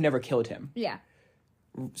 You could have never killed him. Yeah.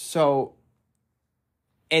 So,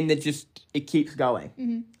 and it keeps going.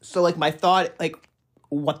 Mm-hmm. So, like, my thought, like,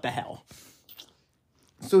 what the hell?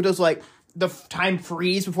 So does, like, the time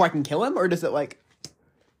freeze before I can kill him? Or does it, like,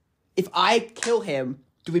 if I kill him,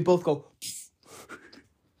 do we both go...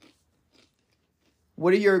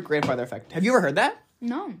 What are your grandfather effect? Have you ever heard that?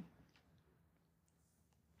 No.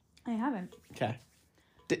 I haven't. Okay.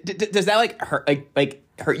 Does that, like,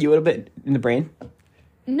 hurt you a little bit in the brain?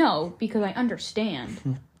 No, because I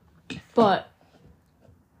understand. But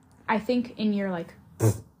I think in your, like,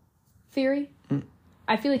 theory,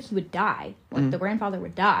 I feel like he would die. Like, the grandfather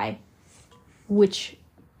would die, which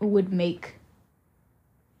would make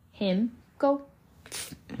him go.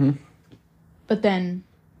 But then,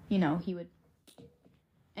 you know, he would...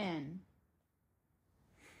 And...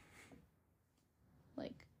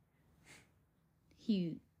 Like...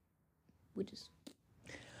 He would just...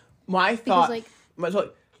 My thought...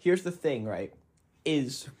 here's the thing, right?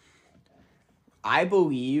 Is... I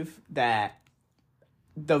believe that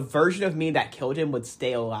the version of me that killed him would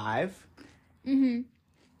stay alive. Mm-hmm.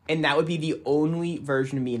 And that would be the only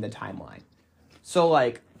version of me in the timeline. So,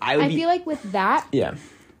 like, I feel like with that... Yeah.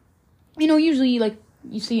 You know, usually, like,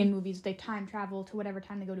 you see in movies, they time travel to whatever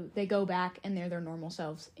time they go to. They go back, and they're their normal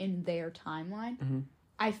selves in their timeline. Mm-hmm.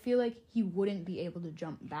 I feel like he wouldn't be able to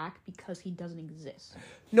jump back because he doesn't exist.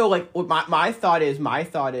 No, like, my thought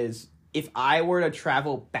is, if I were to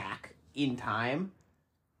travel back in time,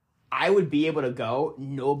 I would be able to go,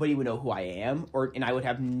 nobody would know who I am, and I would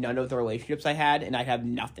have none of the relationships I had, and I'd have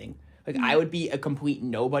nothing. Like, I would be a complete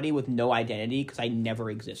nobody with no identity because I never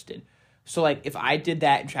existed. So, like, if I did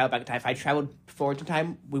that and traveled back in time, if I traveled forward in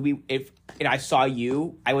time, and I saw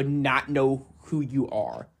you, I would not know who you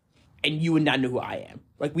are, and you would not know who I am.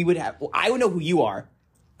 Like, I would know who you are,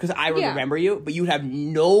 because I would remember you, but you would have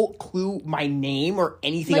no clue my name or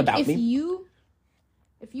anything about me.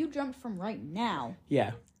 If you jumped from right now...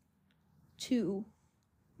 Yeah. To...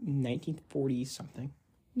 1940 something.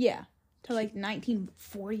 Yeah. To, like,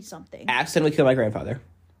 1940 something. Accidentally killed my grandfather.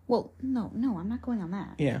 Well, no, I'm not going on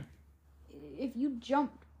that. Yeah. If you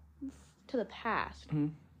jump to the past... Mm-hmm.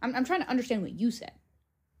 I'm trying to understand what you said.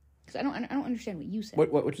 Because I don't understand what you said.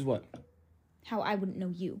 Which is what? How I wouldn't know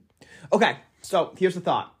you. Okay, so here's the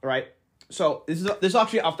thought, right? So this is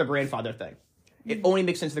actually off the grandfather thing. It only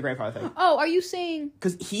makes sense to the grandfather thing. Oh, are you saying...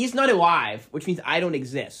 Because he's not alive, which means I don't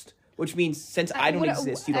exist. Which means since I don't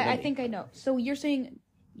exist, you don't know me. I think I know. So you're saying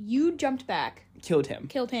you jumped back. Killed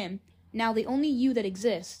him. Now the only you that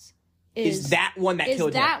exists is that one that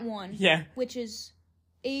killed him. Is that one. Yeah. Which is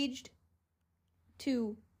aged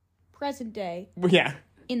to present day. Yeah.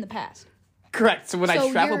 In the past. Correct. So when I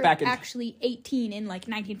travel back in... you're actually 18 in, like,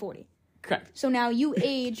 1940. Correct. So now you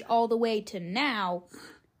age all the way to now...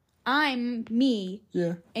 I'm me.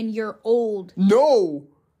 Yeah. And you're old. No!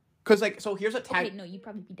 Because, like, so here's what time... Okay, no, you'd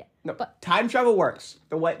probably be dead. No, but time travel works.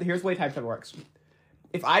 Here's the way time travel works.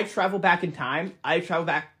 If I travel back in time, I travel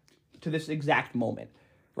back to this exact moment,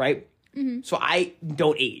 right? Mm-hmm. So I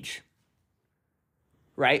don't age.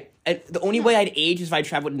 Right? And the only way I'd age is if I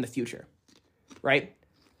traveled in the future. Right?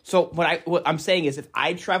 So what I'm saying is if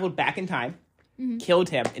I traveled back in time, killed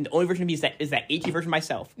him, and the only version of me is that 18 version of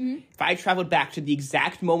myself. If I traveled back to the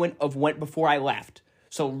exact moment of when before I left,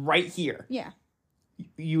 so right here,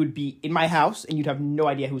 you would be in my house, and you'd have no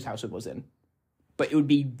idea whose house it was in. But it would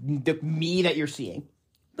be the me that you're seeing.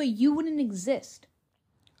 But you wouldn't exist.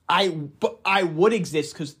 But I would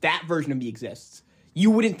exist because that version of me exists.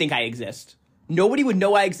 You wouldn't think I exist. Nobody would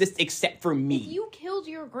know I exist except for me. If you killed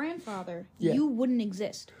your grandfather, you wouldn't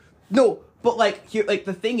exist. No, but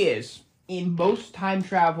the thing is, in most time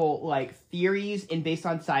travel theories and based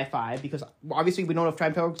on sci-fi, because obviously we don't know if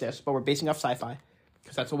time travel exists, but we're basing off sci-fi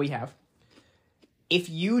because that's what we have. If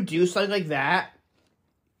you do something like that,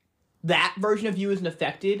 that version of you isn't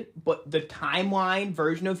affected, but the timeline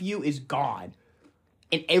version of you is gone,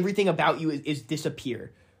 and everything about you is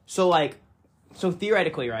disappeared. So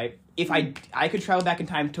theoretically, right? If I could travel back in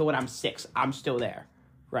time to when I'm 6, I'm still there,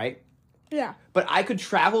 right? Yeah. But I could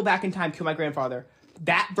travel back in time, kill my grandfather.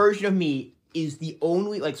 That version of me is the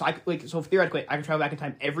only so theoretically I could travel back in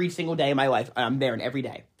time every single day of my life. And I'm there in every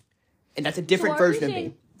day, and that's a different version of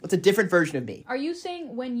me. It's a different version of me. Are you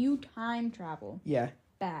saying when you time travel?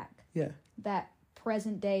 Back. Yeah. That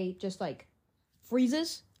present day just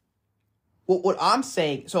freezes? Well, what I'm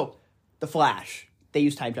saying, so the Flash, they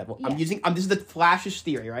use time travel. Yeah. This is the Flash's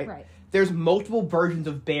theory, right? Right. There's multiple versions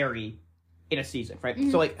of Barry in a season, right?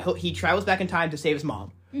 So he travels back in time to save his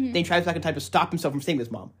mom. Then he travels back in time to stop himself from saving his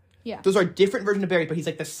mom. Yeah. Those are different versions of Barry, but he's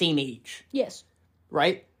the same age. Yes.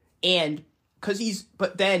 Right? And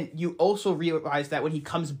but then you also realize that when he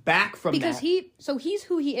comes back from he's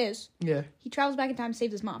who he is. Yeah. He travels back in time,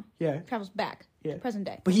 saves his mom. Yeah. Travels back. Yeah. Present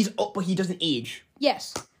day. But he doesn't age.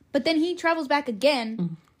 Yes. But then he travels back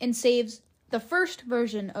again and saves the first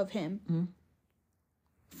version of him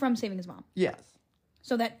from saving his mom. Yes.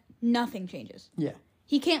 So that nothing changes. Yeah.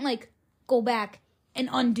 He can't go back and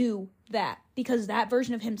undo that because that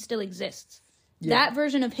version of him still exists. Yeah. That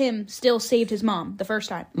version of him still saved his mom the first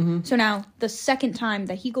time. So now the second time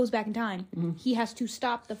that he goes back in time, he has to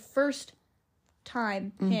stop the first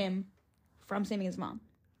time him from saving his mom.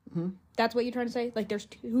 That's what you're trying to say? There's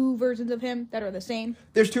two versions of him that are the same?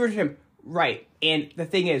 There's two versions of him. Right. And the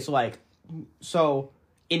thing is, so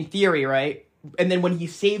in theory, right? And then when he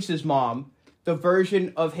saves his mom, the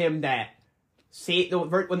version of him that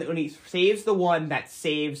when he saves the one that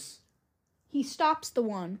saves... He stops the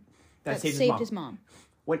one that saved his mom.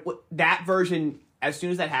 When that version, as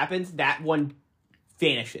soon as that happens, that one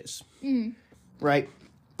vanishes. Right?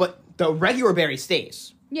 But the regular Barry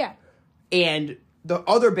stays. Yeah. And the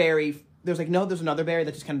other Barry, there's another Barry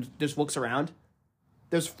that just kind of just looks around.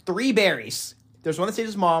 There's 3 Barrys. There's one that saves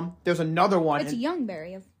his mom. There's another one. It's a young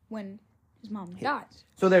Barry of when his mom dies.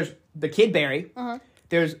 So there's the kid Barry.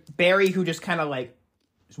 There's Barry who just kind of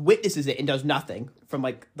witnesses it and does nothing from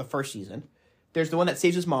the first season. There's the one that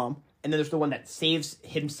saves his mom, and then there's the one that saves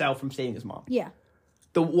himself from saving his mom. Yeah.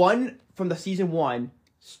 The one from the season 1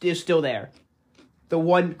 is still there. The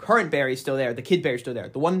one current Barry is still there. The kid Barry's still there.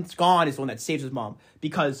 The one that's gone is the one that saves his mom.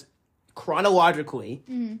 Because chronologically,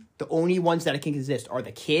 the only ones that can exist are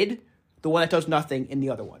the kid, the one that does nothing, and the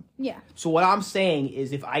other one. Yeah. So what I'm saying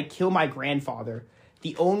is if I kill my grandfather,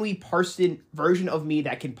 the only version of me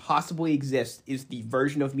that can possibly exist is the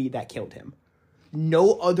version of me that killed him.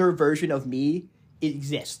 No other version of me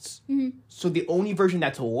exists. So the only version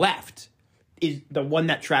that's left is the one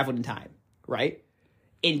that traveled in time, right?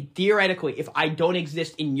 And theoretically, if I don't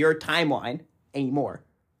exist in your timeline anymore,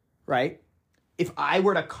 right? If I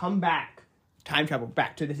were to come back, time travel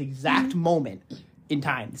back to this exact moment in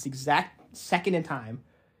time, this exact second in time,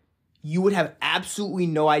 you would have absolutely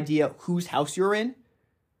no idea whose house you're in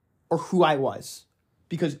or who I was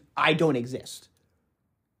because I don't exist.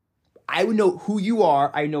 I would know who you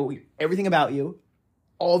are. I know everything about you,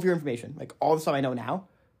 all of your information, all the stuff I know now,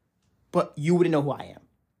 but you wouldn't know who I am.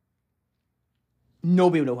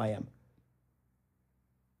 Nobody would know who I am.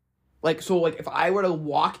 If I were to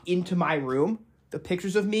walk into my room, the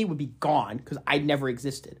pictures of me would be gone because I never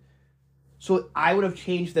existed. So I would have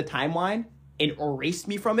changed the timeline and erased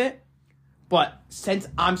me from it. But since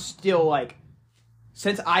I'm still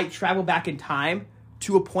since I travel back in time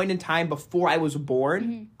to a point in time before I was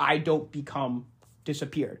born, I don't become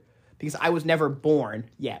disappeared because I was never born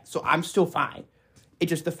yet. So I'm still fine. It's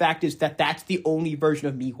just the fact is that that's the only version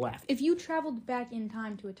of me left. If you traveled back in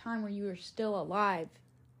time to a time where you were still alive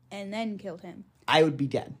and then killed him, I would be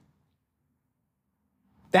dead.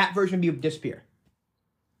 That version of me would disappear.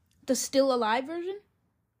 The still alive version?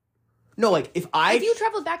 No, if you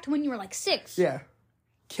traveled back to when you were 6. Yeah.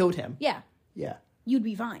 Killed him. Yeah. Yeah. You'd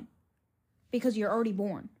be fine. Because you're already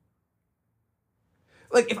born.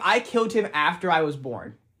 If I killed him after I was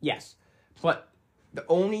born, yes. But The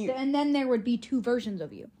only... And then there would be 2 versions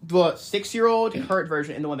of you. The 6-year-old current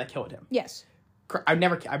version and the one that killed him. Yes. I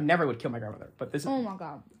never would kill my grandmother, but this is... Oh my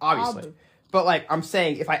god. Obviously. But, like, I'm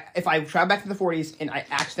saying, if I travel back to the 40s and I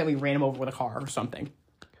accidentally ran him over with a car or something,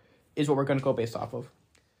 is what we're going to go based off of.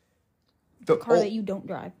 The car that you don't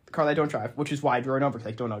drive. The car that I don't drive, which is why I drew a number,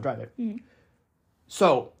 because I don't know how to drive it. Mm-hmm.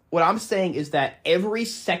 So, what I'm saying is that every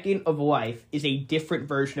second of life is a different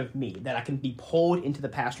version of me that I can be pulled into the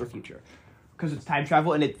past or future. Because it's time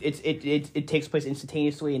travel, and it takes place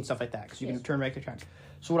instantaneously and stuff like that, because you can turn back to time.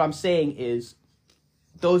 So what I'm saying is,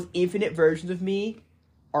 those infinite versions of me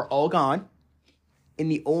are all gone, and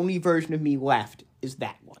the only version of me left is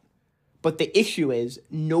that one. But the issue is,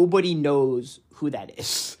 nobody knows who that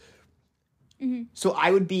is. Mm-hmm. So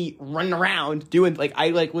I would be running around doing, like,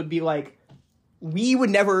 we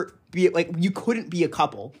would never be, like, you couldn't be a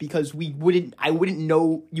couple, because I wouldn't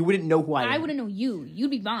know, you wouldn't know who I am. I wouldn't know you.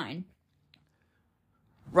 You'd be fine.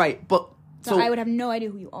 Right, but... So I would have no idea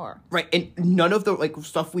who you are. Right, and none of the, like,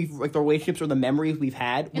 stuff the relationships or the memories we've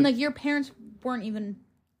had... And, like, your parents weren't even...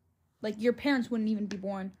 Like, your parents wouldn't even be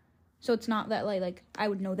born. So it's not that, like I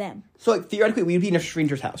would know them. So, like, theoretically, we'd be in a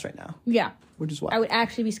stranger's house right now. Yeah. Which is why. I would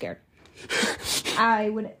actually be scared. I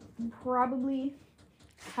would probably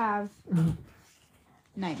have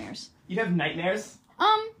nightmares. You'd have nightmares?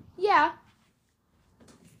 Yeah.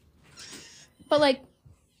 But, like,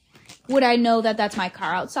 would I know that that's my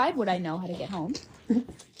car outside? Would I know how to get home?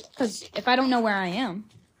 Because if I don't know where I am,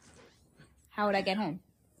 how would I get home?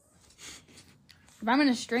 If I'm in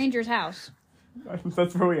a stranger's house...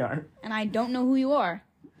 That's where we are. And I don't know who you are.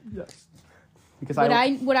 Yes. Because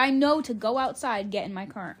would I know to go outside, get in my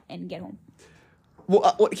car, and get home?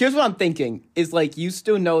 Well, here's what I'm thinking, is, like, you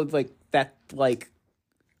still know, like, that, like,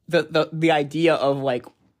 the idea of, like,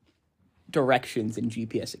 directions in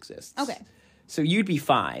GPS exists. Okay. So you'd be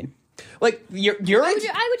fine. Like,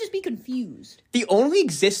 I would just be confused. The only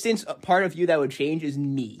existence part of you that would change is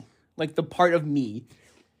me. Like, the part of me.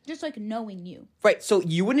 Just, like, knowing you. Right, so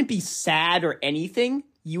you wouldn't be sad or anything.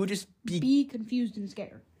 You would just be confused and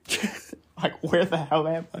scared. Like, where the hell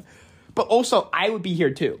am I? But also, I would be here,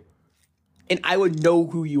 too. And I would know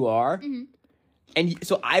who you are. Mm-hmm. And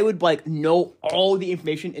so I would, like, know all the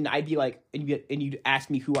information, and I'd be like, and you'd ask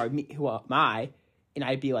me who am I, and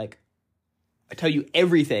I'd be like, I tell you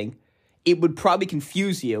everything. It would probably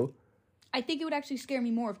confuse you. I think it would actually scare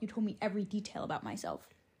me more if you told me every detail about myself.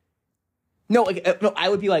 No, I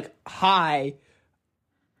would be like, hi,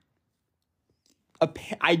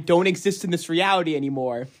 I don't exist in this reality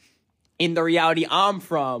anymore. In the reality I'm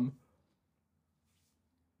from,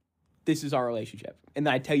 this is our relationship. And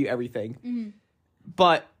then I tell you everything. Mm-hmm.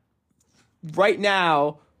 But right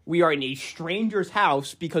now, we are in a stranger's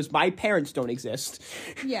house because my parents don't exist.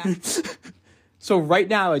 Yeah. So right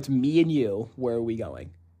now, it's me and you. Where are we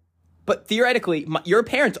going? But theoretically, your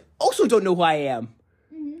parents also don't know who I am.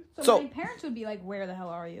 Mm-hmm. So my parents would be like, where the hell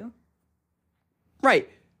are you? Right.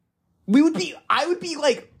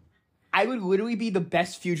 I would literally be the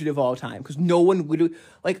best fugitive of all time. Because no one would,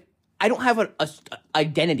 like, I don't have a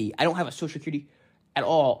identity. I don't have a social security at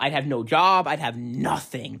all. I'd have no job. I'd have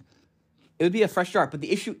nothing. It would be a fresh start. But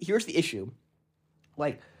here's the issue.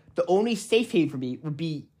 Like, the only safe haven for me would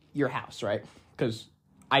be your house, right? Because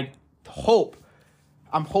I'm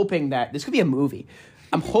hoping that, this could be a movie.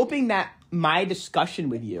 I'm hoping that my discussion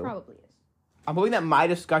with you. Probably is. I'm hoping that my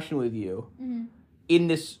discussion with you in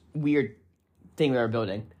this weird thing that we're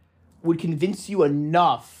building would convince you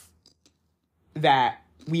enough that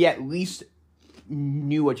we at least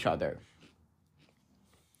knew each other.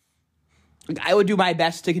 Like, I would do my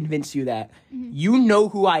best to convince you that you know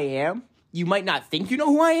who I am. You might not think you know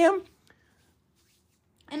who I am.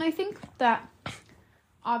 And I think that,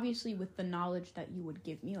 obviously, with the knowledge that you would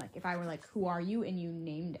give me, like, if I were like, who are you? And you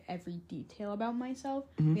named every detail about myself,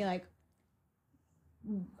 be like,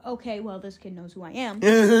 okay, well, this kid knows who I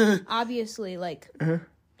am. Obviously, like,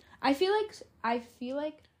 I feel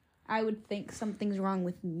like I would think something's wrong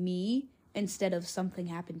with me instead of something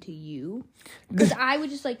happened to you. Because I would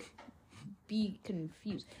just, like, be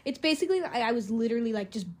confused. It's basically, I was literally, like,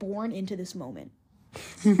 just born into this moment.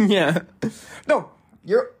 Yeah. No,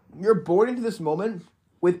 you're born into this moment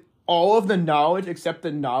with all of the knowledge except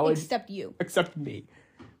you. Except me.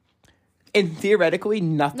 And theoretically,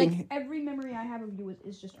 nothing... Like, every memory I have of you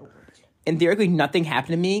is just erased. And theoretically, nothing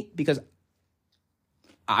happened to me because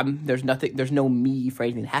there's no me for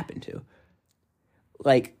anything to happen to.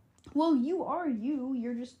 Like... Well, you are you.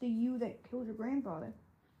 You're just the you that killed your grandfather.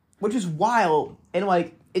 Which is wild. And,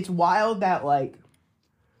 like, it's wild that, like...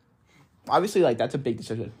 Obviously, like, that's a big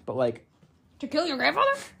decision. But, like... To kill your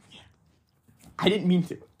grandfather? I didn't mean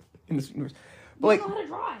to in this universe. But like, know how to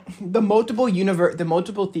drive. the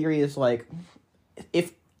multiple theory is like,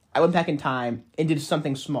 if I went back in time and did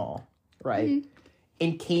something small, right, Mm-hmm.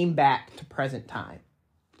 and came back to present time,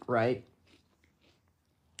 right.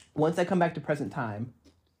 Once I come back to present time,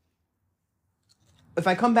 if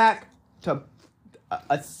I come back to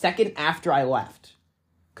a second after I left,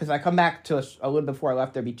 because I come back to a little before I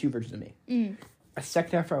left, there'd be two versions of me. Mm. A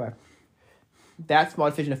second after I left, that small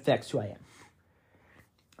decision affects who I am.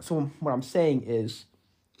 So what I'm saying is,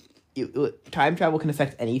 time travel can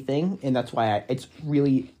affect anything, and that's why it's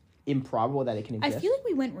really improbable that it can exist. I feel like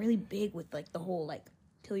we went really big with like the whole like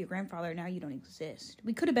kill your grandfather, now you don't exist.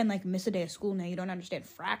 We could have been like miss a day of school, now you don't understand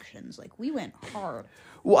fractions. Like we went hard.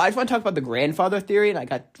 Well, I just want to talk about the grandfather theory, and I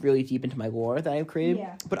got really deep into my lore that I've created.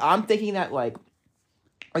 Yeah. But I'm thinking that like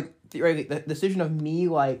theoretically, the decision of me,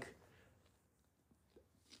 like,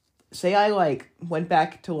 say I like went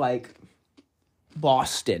back to like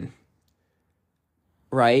Boston,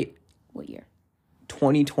 right? What year?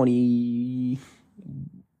 2022,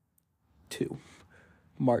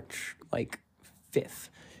 March like 5th.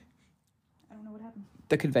 I don't know what happened.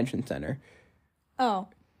 The convention center, Oh.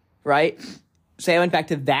 right? Say I went back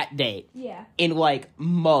to that date Yeah. and like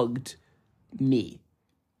mugged me,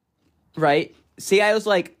 right? Say I was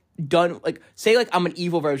like done, like say like I'm an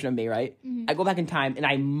evil version of me, right? Mm-hmm. I go back in time and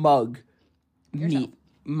I mug Yourself.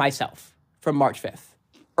 myself from March 5th,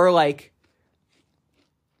 or like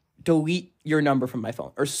delete your number from my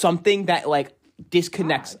phone, or something that like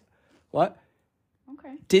disconnects. God. What?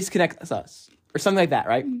 Okay. Disconnects us, or something like that,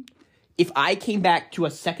 right? Mm-hmm. If I came back to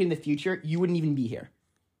a second in the future, you wouldn't even be here.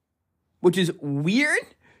 Which is weird,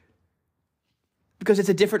 because it's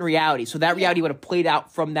a different reality. So that reality would have played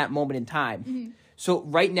out from that moment in time. Mm-hmm. So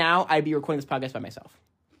right now, I'd be recording this podcast by myself.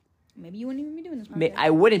 Maybe you wouldn't even be doing this podcast.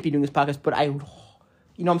 I wouldn't be doing this podcast, but I would,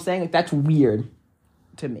 you know what I'm saying? Like, that's weird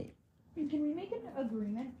to me. Can we make an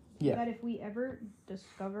agreement that if we ever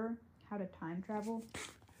discover how to time travel,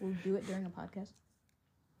 we'll do it during a podcast?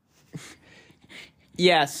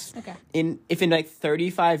 Yes. Okay. If in like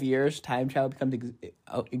 35 years time travel becomes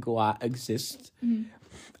exists, Mm-hmm.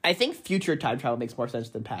 I think future time travel makes more sense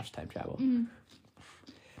than past time travel. Mm-hmm.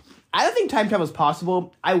 I don't think time travel is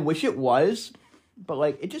possible. I wish it was, but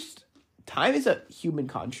like time is a human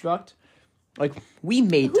construct. Like, we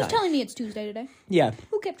made Who's time. telling me it's Tuesday today? Yeah.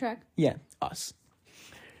 Who kept track? Yeah, us.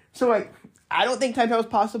 So, like, I don't think time travel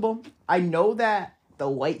is possible. I know that the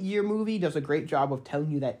Lightyear movie does a great job of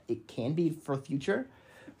telling you that it can be for future.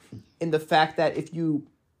 In the fact that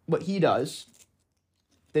what he does,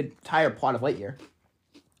 the entire plot of Lightyear,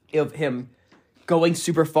 of him going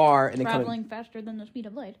super far and then Traveling faster than the speed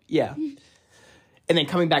of light. yeah. And then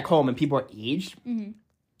coming back home and people are aged, Mm-hmm.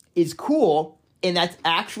 is cool. And that's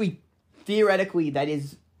actually, theoretically, that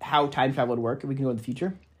is how time travel would work if we can go in the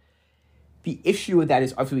future. The issue with that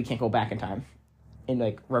is, obviously, we can't go back in time and,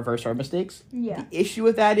 like, reverse our mistakes. Yeah. The issue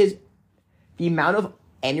with that is the amount of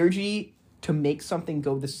energy to make something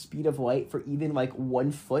go the speed of light for even, like,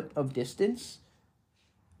 1 foot of distance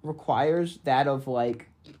requires that of, like,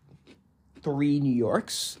 3 New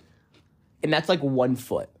Yorks. And that's, like, 1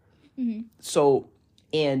 foot. Mm-hmm. So,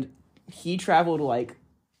 and he traveled, like,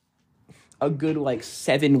 a good, like,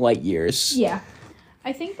 7 light years. Yeah.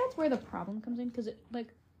 I think that's where the problem comes in, because, like,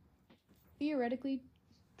 theoretically,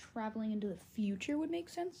 traveling into the future would make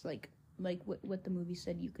sense. Like what the movie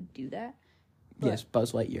said, you could do that. But, Yes,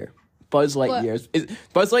 Buzz Lightyear. Buzz Lightyears.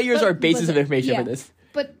 Buzz Lightyears are basis of information for this.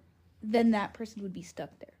 But then that person would be stuck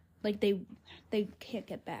there. Like, they can't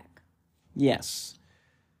get back. Yes.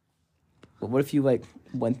 But what if you, like,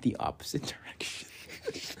 went the opposite direction?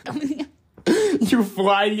 You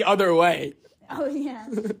fly the other way. Oh, yeah.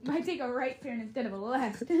 Might take a right turn instead of a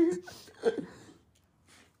left.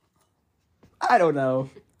 I don't know.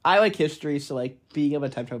 I like history, so, like, being able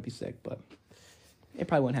to time travel would be sick, but it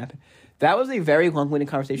probably won't happen. That was a very long-winded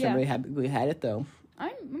conversation. Yeah. I'm really happy we had it, though.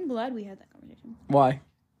 I'm glad we had that conversation. Why?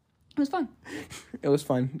 It was fun. It was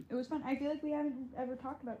fun. It was fun. I feel like we haven't ever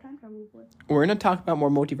talked about time travel before. We're going to talk about more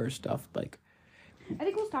multiverse stuff, like... I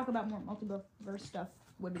think we'll talk about more multiverse stuff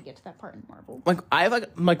when we get to that part in Marvel. Like, I have,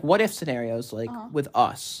 like what if scenarios, like, Uh-huh. with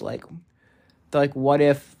us. Like, what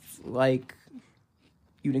if, like,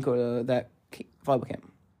 you didn't go to that volleyball camp?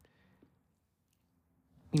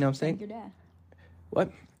 You know what I'm saying? Thank your dad. What?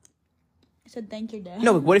 I said thank your dad.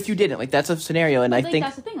 No, what if you didn't? Like, that's a scenario, and But, I like, think...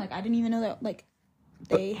 that's the thing. Like, I didn't even know that, like,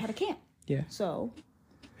 they had a camp. Yeah. So,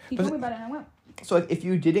 he But- told me about it and I went. So, like, if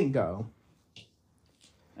you didn't go,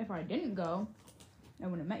 If I didn't go, I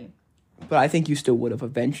wouldn't have met you. but I think you still would have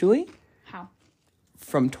eventually, How?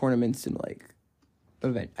 from tournaments and, like,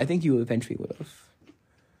 I think you eventually would have.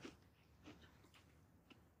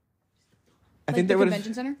 I think there the would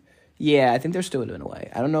convention center. Yeah, I think there still would have been a way.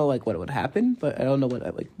 I don't know like what would happen, but I don't know what.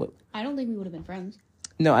 I don't think we would have been friends.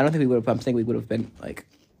 No, I don't think we would have. I'm saying we would have been like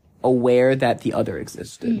aware that the other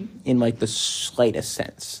existed in like the slightest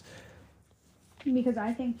sense. Because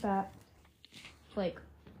I think that, like,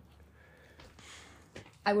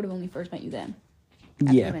 I would have only first met you then. At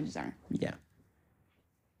the convention center. Yeah.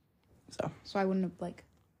 So I wouldn't have like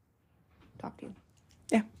talked to you.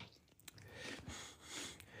 Yeah.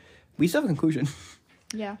 We still have a conclusion.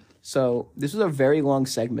 Yeah. So this was a very long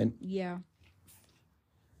segment. Yeah.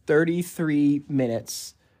 33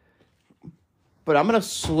 minutes. But I'm going to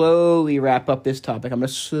slowly wrap up this topic. I'm going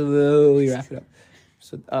to slowly wrap it up.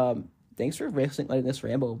 So thanks for letting this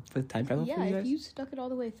ramble with time travel for you guys. Yeah, if you stuck it all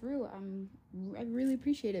the way through, I really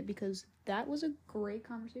appreciate it because that was a great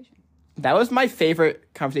conversation. That was my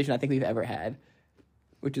favorite conversation I think we've ever had,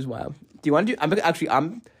 which is wild. Do you want to do...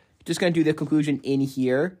 I'm just going to do the conclusion in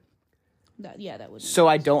here. That would. So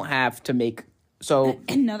I don't have to make... So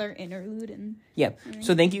another interlude and yeah. Right.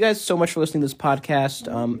 So thank you guys so much for listening to this podcast.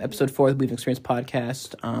 Episode 4 of the We've Experienced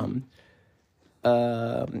podcast.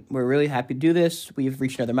 We're really happy to do this. We've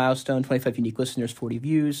reached another milestone: 25 unique listeners, 40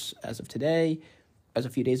 views as of today, as a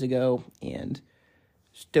few days ago, and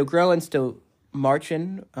still growing, still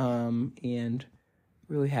marching. And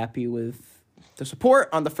really happy with the support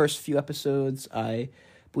on the first few episodes. I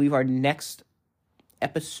believe our next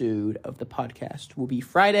episode of the podcast will be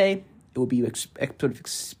Friday. It will be episode of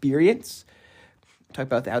experience. Talk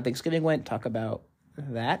about how Thanksgiving went. Talk about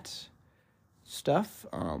that stuff.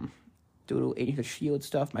 Do a little Agents of S.H.I.E.L.D.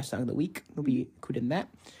 stuff. My song of the week will be included in that.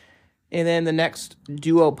 And then the next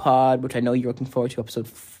duo pod, which I know you're looking forward to, episode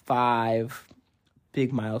 5,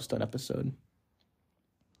 big milestone episode,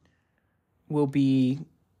 will be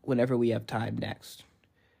whenever we have time next.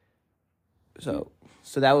 So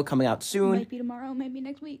that will coming out soon. Might be tomorrow, maybe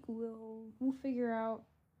next week. We'll figure out.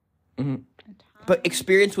 Mm-hmm. But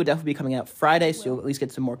experience will definitely be coming out Friday, so you'll at least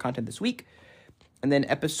get some more content this week. And then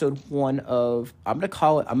episode 1 of, I'm going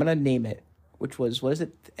to name it, which was, what is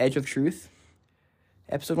it? Edge of Truth.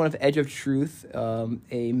 Episode 1 of Edge of Truth,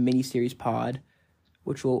 a mini-series pod,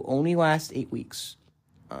 which will only last 8 weeks.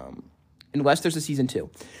 Unless there's a season 2.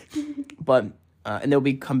 But, and they'll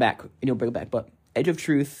be come back, and you'll bring it back. But Edge of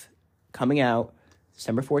Truth coming out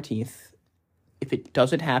December 14th. If it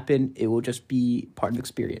doesn't happen, it will just be part of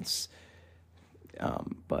experience.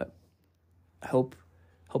 But I hope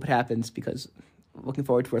it happens because I'm looking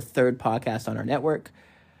forward to our 3rd podcast on our network.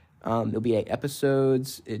 There'll be 8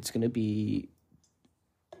 episodes. It's going to be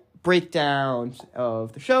breakdowns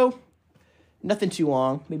of the show. Nothing too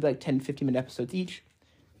long. Maybe like 10, 15-minute episodes each.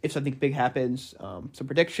 If something big happens, some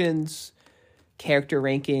predictions, character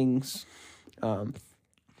rankings.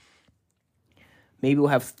 Maybe we'll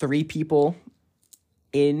have 3 people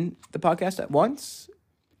in the podcast at once.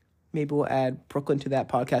 Maybe we'll add Brooklyn to that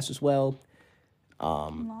podcast as well.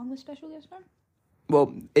 Along with special guest star?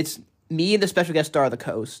 Well, it's me and the special guest star are the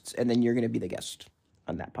co-hosts, and then you're going to be the guest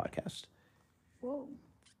on that podcast. Whoa.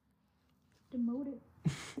 Demoted.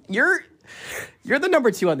 You're the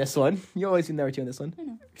number 2 on this one. You always be number 2 on this one. I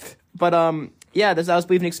know. But yeah, this was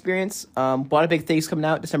Believe in Experience. A lot of big things coming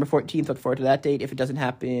out December 14th. Look forward to that date. If it doesn't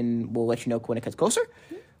happen, we'll let you know when it gets closer.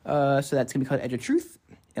 So that's going to be called Edge of Truth.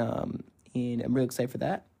 And I'm really excited for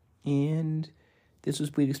that. And this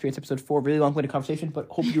was Believe in Experience episode 4. Really long-winded conversation, but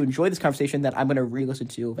hope you enjoyed this conversation that I'm going to re-listen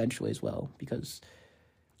to eventually as well. Because,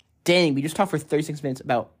 dang, we just talked for 36 minutes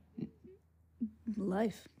about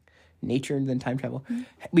life, nature, and then time travel. Mm-hmm.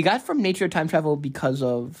 We got from nature to time travel because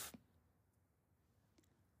of...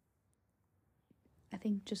 I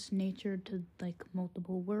think just nature to, like,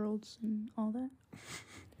 multiple worlds and all that.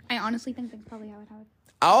 I honestly think that's probably how it happened.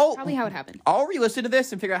 Probably how it happened. I'll re-listen to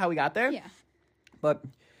this and figure out how we got there. Yeah. But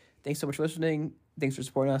thanks so much for listening. Thanks for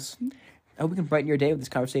supporting us. I hope we can brighten your day with this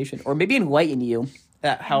conversation. Or maybe enlighten you.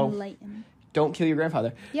 Don't kill your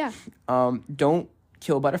grandfather. Yeah. Don't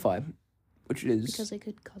kill a butterfly. Which is... because it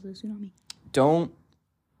could cause a tsunami. Don't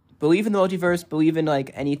believe in the multiverse. Believe in,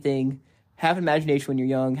 like, anything. Have imagination when you're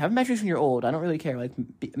young. Have imagination when you're old. I don't really care. Like,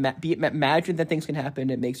 imagine that things can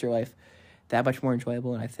happen. It makes your life that much more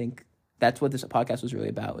enjoyable. And I think that's what this podcast was really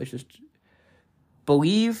about. It's just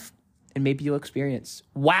believe and maybe you'll experience.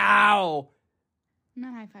 Wow! I'm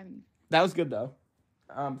not high-fiving you. That was good, though.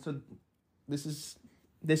 So this is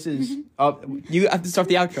you have to start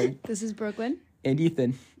the outro. This is Brooklyn. And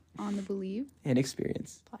Ethan. On the Believe and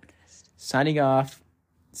Experience podcast. Signing off.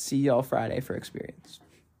 See y'all Friday for Experience.